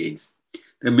discriminated against.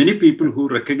 There are many people who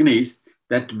recognize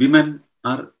that women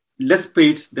are less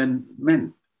paid than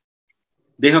men.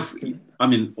 They have,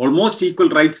 almost equal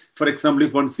rights. For example,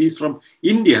 if one sees from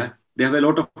India, they have a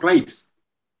lot of rights.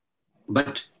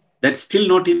 But that's still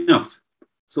not enough.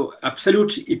 So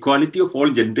absolute equality of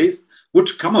all genders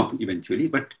would come up eventually,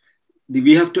 but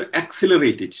we have to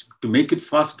accelerate it to make it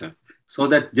faster so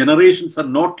that generations are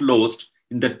not lost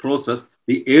in that process.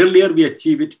 The earlier we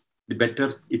achieve it, the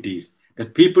better it is.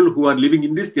 That people who are living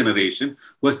in this generation,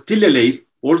 who are still alive,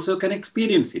 also can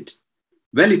experience it.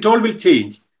 Well, it all will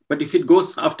change, but if it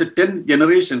goes after 10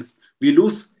 generations, we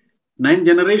lose 9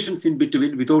 generations in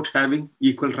between without having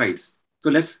equal rights.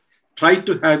 So let's try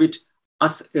to have it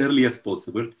as early as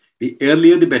possible. The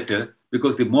earlier, the better,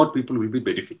 because the more people will be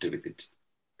benefited with it.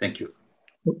 Thank you.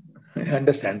 I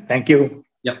understand. Thank you.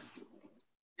 Yeah.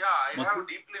 Yeah, I am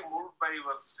deeply moved by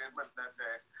your statement that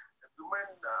women,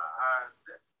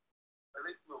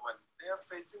 Dalit women, they are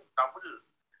facing double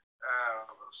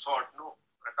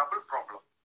a double problem.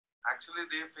 Actually,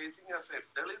 they are facing as a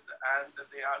Dalit and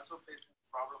they are also facing the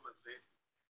problem as a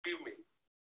female.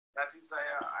 That is, I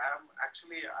am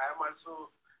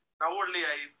also, now only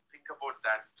I think about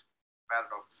that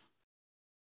paradox.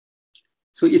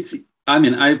 So it's,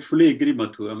 I fully agree,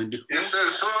 Mathu. Yes, sir.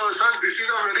 So, sir, this is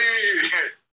a very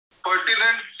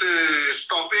pertinent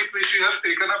topic which you have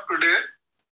taken up today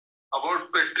about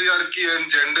patriarchy and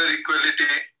gender equality.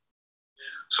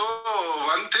 So,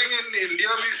 one thing in India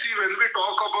we see when we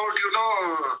talk about,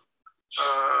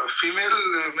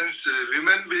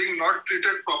 women being not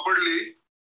treated properly.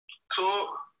 So,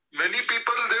 many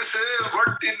people, they say,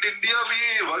 but in India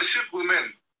we worship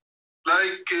women.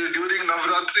 Like during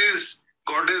Navratris,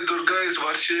 Goddess Durga is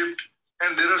worshipped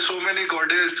and there are so many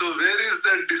goddesses. So where is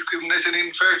the discrimination?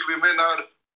 In fact, women are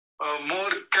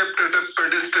more kept at a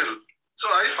pedestal. So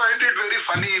I find it very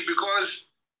funny because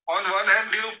on one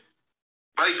hand,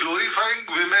 by glorifying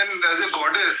women as a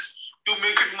goddess, you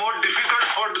make it more difficult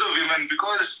for the women,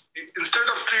 because instead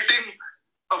of treating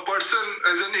a person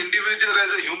as an individual,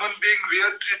 as a human being, we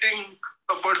are treating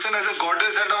a person as a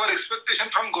goddess, and our expectation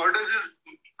from goddess is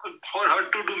for her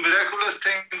to do miraculous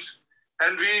things,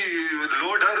 and we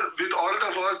load her with all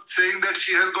the work, saying that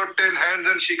she has got 10 hands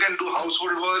and she can do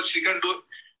household work, she can do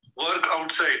work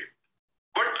outside.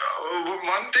 But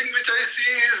one thing which I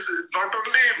see is not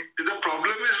only the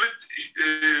problem is with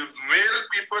male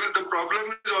people, the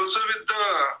problem is also with the,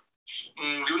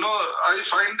 I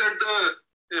find that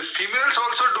the females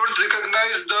also don't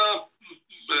recognize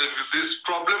this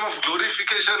problem of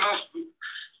glorification of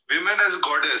women as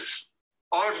goddess.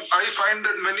 Or I find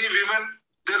that many women,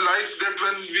 they like that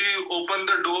when we open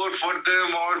the door for them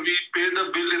or we pay the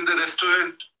bill in the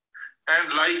restaurant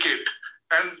and like it,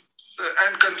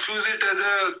 and confuse it as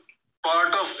a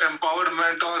part of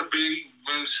empowerment or being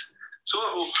means. So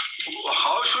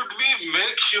how should we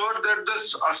make sure that the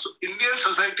Indian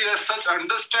society as such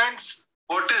understands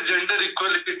what is gender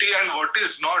equality and what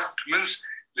is not? Means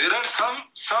there are some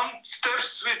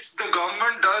steps which the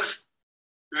government does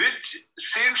which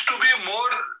seems to be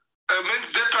more,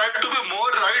 means they try to be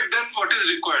more right than what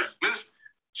is required. Means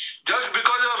just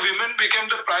because a woman became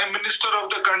the prime minister of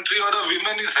the country or a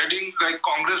woman is heading like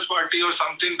Congress party or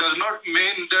something does not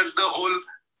mean that the whole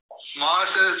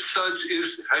mass as such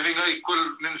is having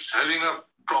having a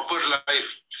proper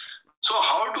life. So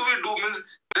how do we do, means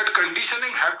that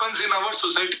conditioning happens in our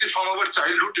society from our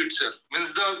childhood itself.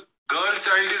 Means the girl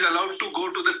child is allowed to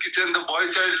go to the kitchen, the boy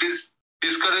child is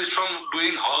discouraged from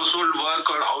doing household work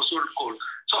or household code.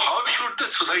 So how should the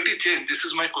society change? This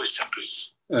is my question to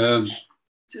you.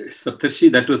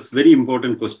 Saptarshi, that was a very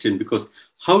important question, because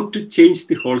how to change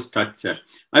the whole structure?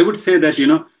 I would say that,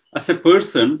 as a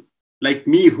person like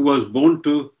me who was born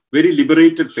to very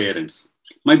liberated parents,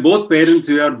 my both parents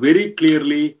were very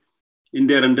clearly in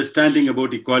their understanding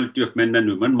about equality of men and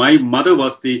women. My mother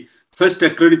was the first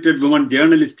accredited woman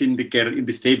journalist in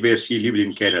the state where she lived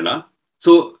in Kerala.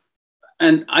 So,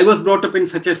 and I was brought up in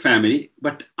such a family,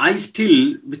 but I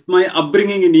still, with my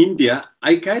upbringing in India,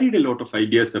 I carried a lot of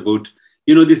ideas about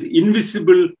this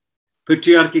invisible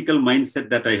patriarchal mindset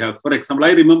that I have. For example,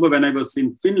 I remember when I was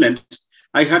in Finland,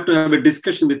 I had to have a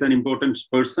discussion with an important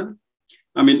person,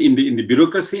 in the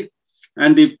bureaucracy,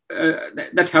 and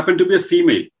that happened to be a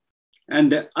female.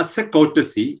 And as a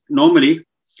courtesy, normally,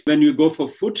 when you go for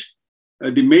food,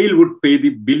 the male would pay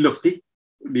the bill of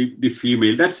the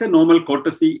female. That's a normal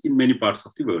courtesy in many parts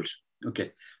of the world.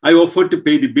 Okay. I offered to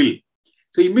pay the bill.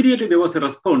 So immediately there was a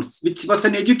response, which was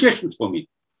an education for me.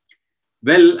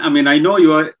 Well, I know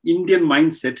your Indian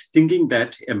mindset thinking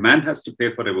that a man has to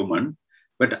pay for a woman,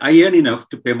 but I earn enough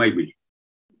to pay my bill.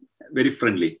 Very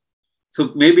friendly.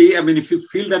 So maybe, if you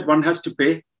feel that one has to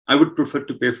pay, I would prefer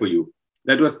to pay for you.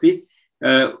 That was the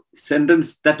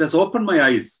sentence that has opened my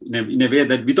eyes in a way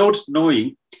that without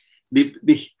knowing,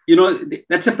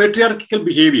 that's a patriarchal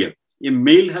behavior. A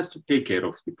male has to take care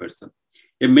of the person.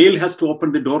 A male has to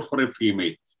open the door for a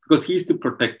female because he's the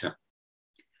protector.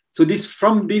 So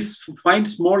from these fine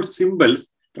small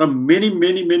symbols from many,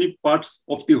 many, many parts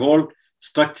of the whole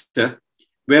structure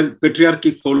where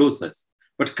patriarchy follows us.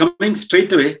 But coming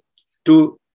straight away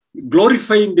to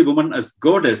glorifying the woman as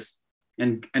goddess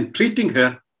and treating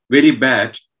her very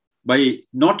bad by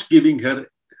not giving her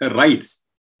rights,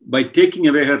 by taking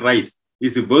away her rights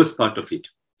is the worst part of it.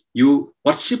 You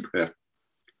worship her.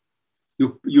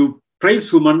 You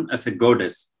praise woman as a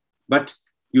goddess, but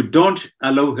you don't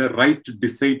allow her right to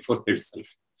decide for herself.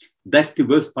 That's the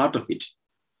worst part of it.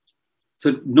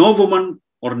 So no woman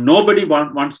or nobody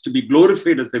wants to be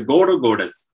glorified as a god or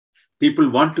goddess. People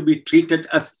want to be treated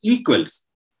as equals,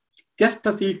 just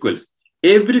as equals.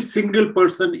 Every single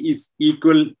person is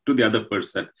equal to the other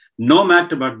person. No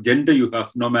matter what gender you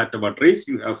have, no matter what race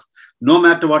you have, no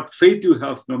matter what faith you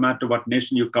have, no matter what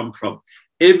nation you come from,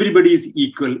 everybody is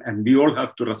equal and we all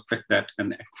have to respect that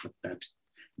and accept that.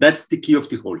 That's the key of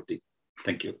the whole thing.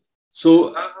 Thank you.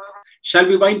 So, shall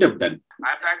we wind up then?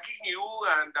 I'm thanking you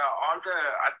and all the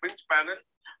admin panel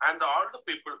and all the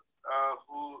people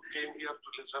who came here to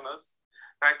listen us.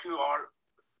 Thank you all.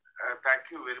 Thank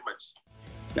you very much.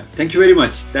 Yeah, thank you very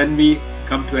much. Then we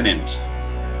come to an end.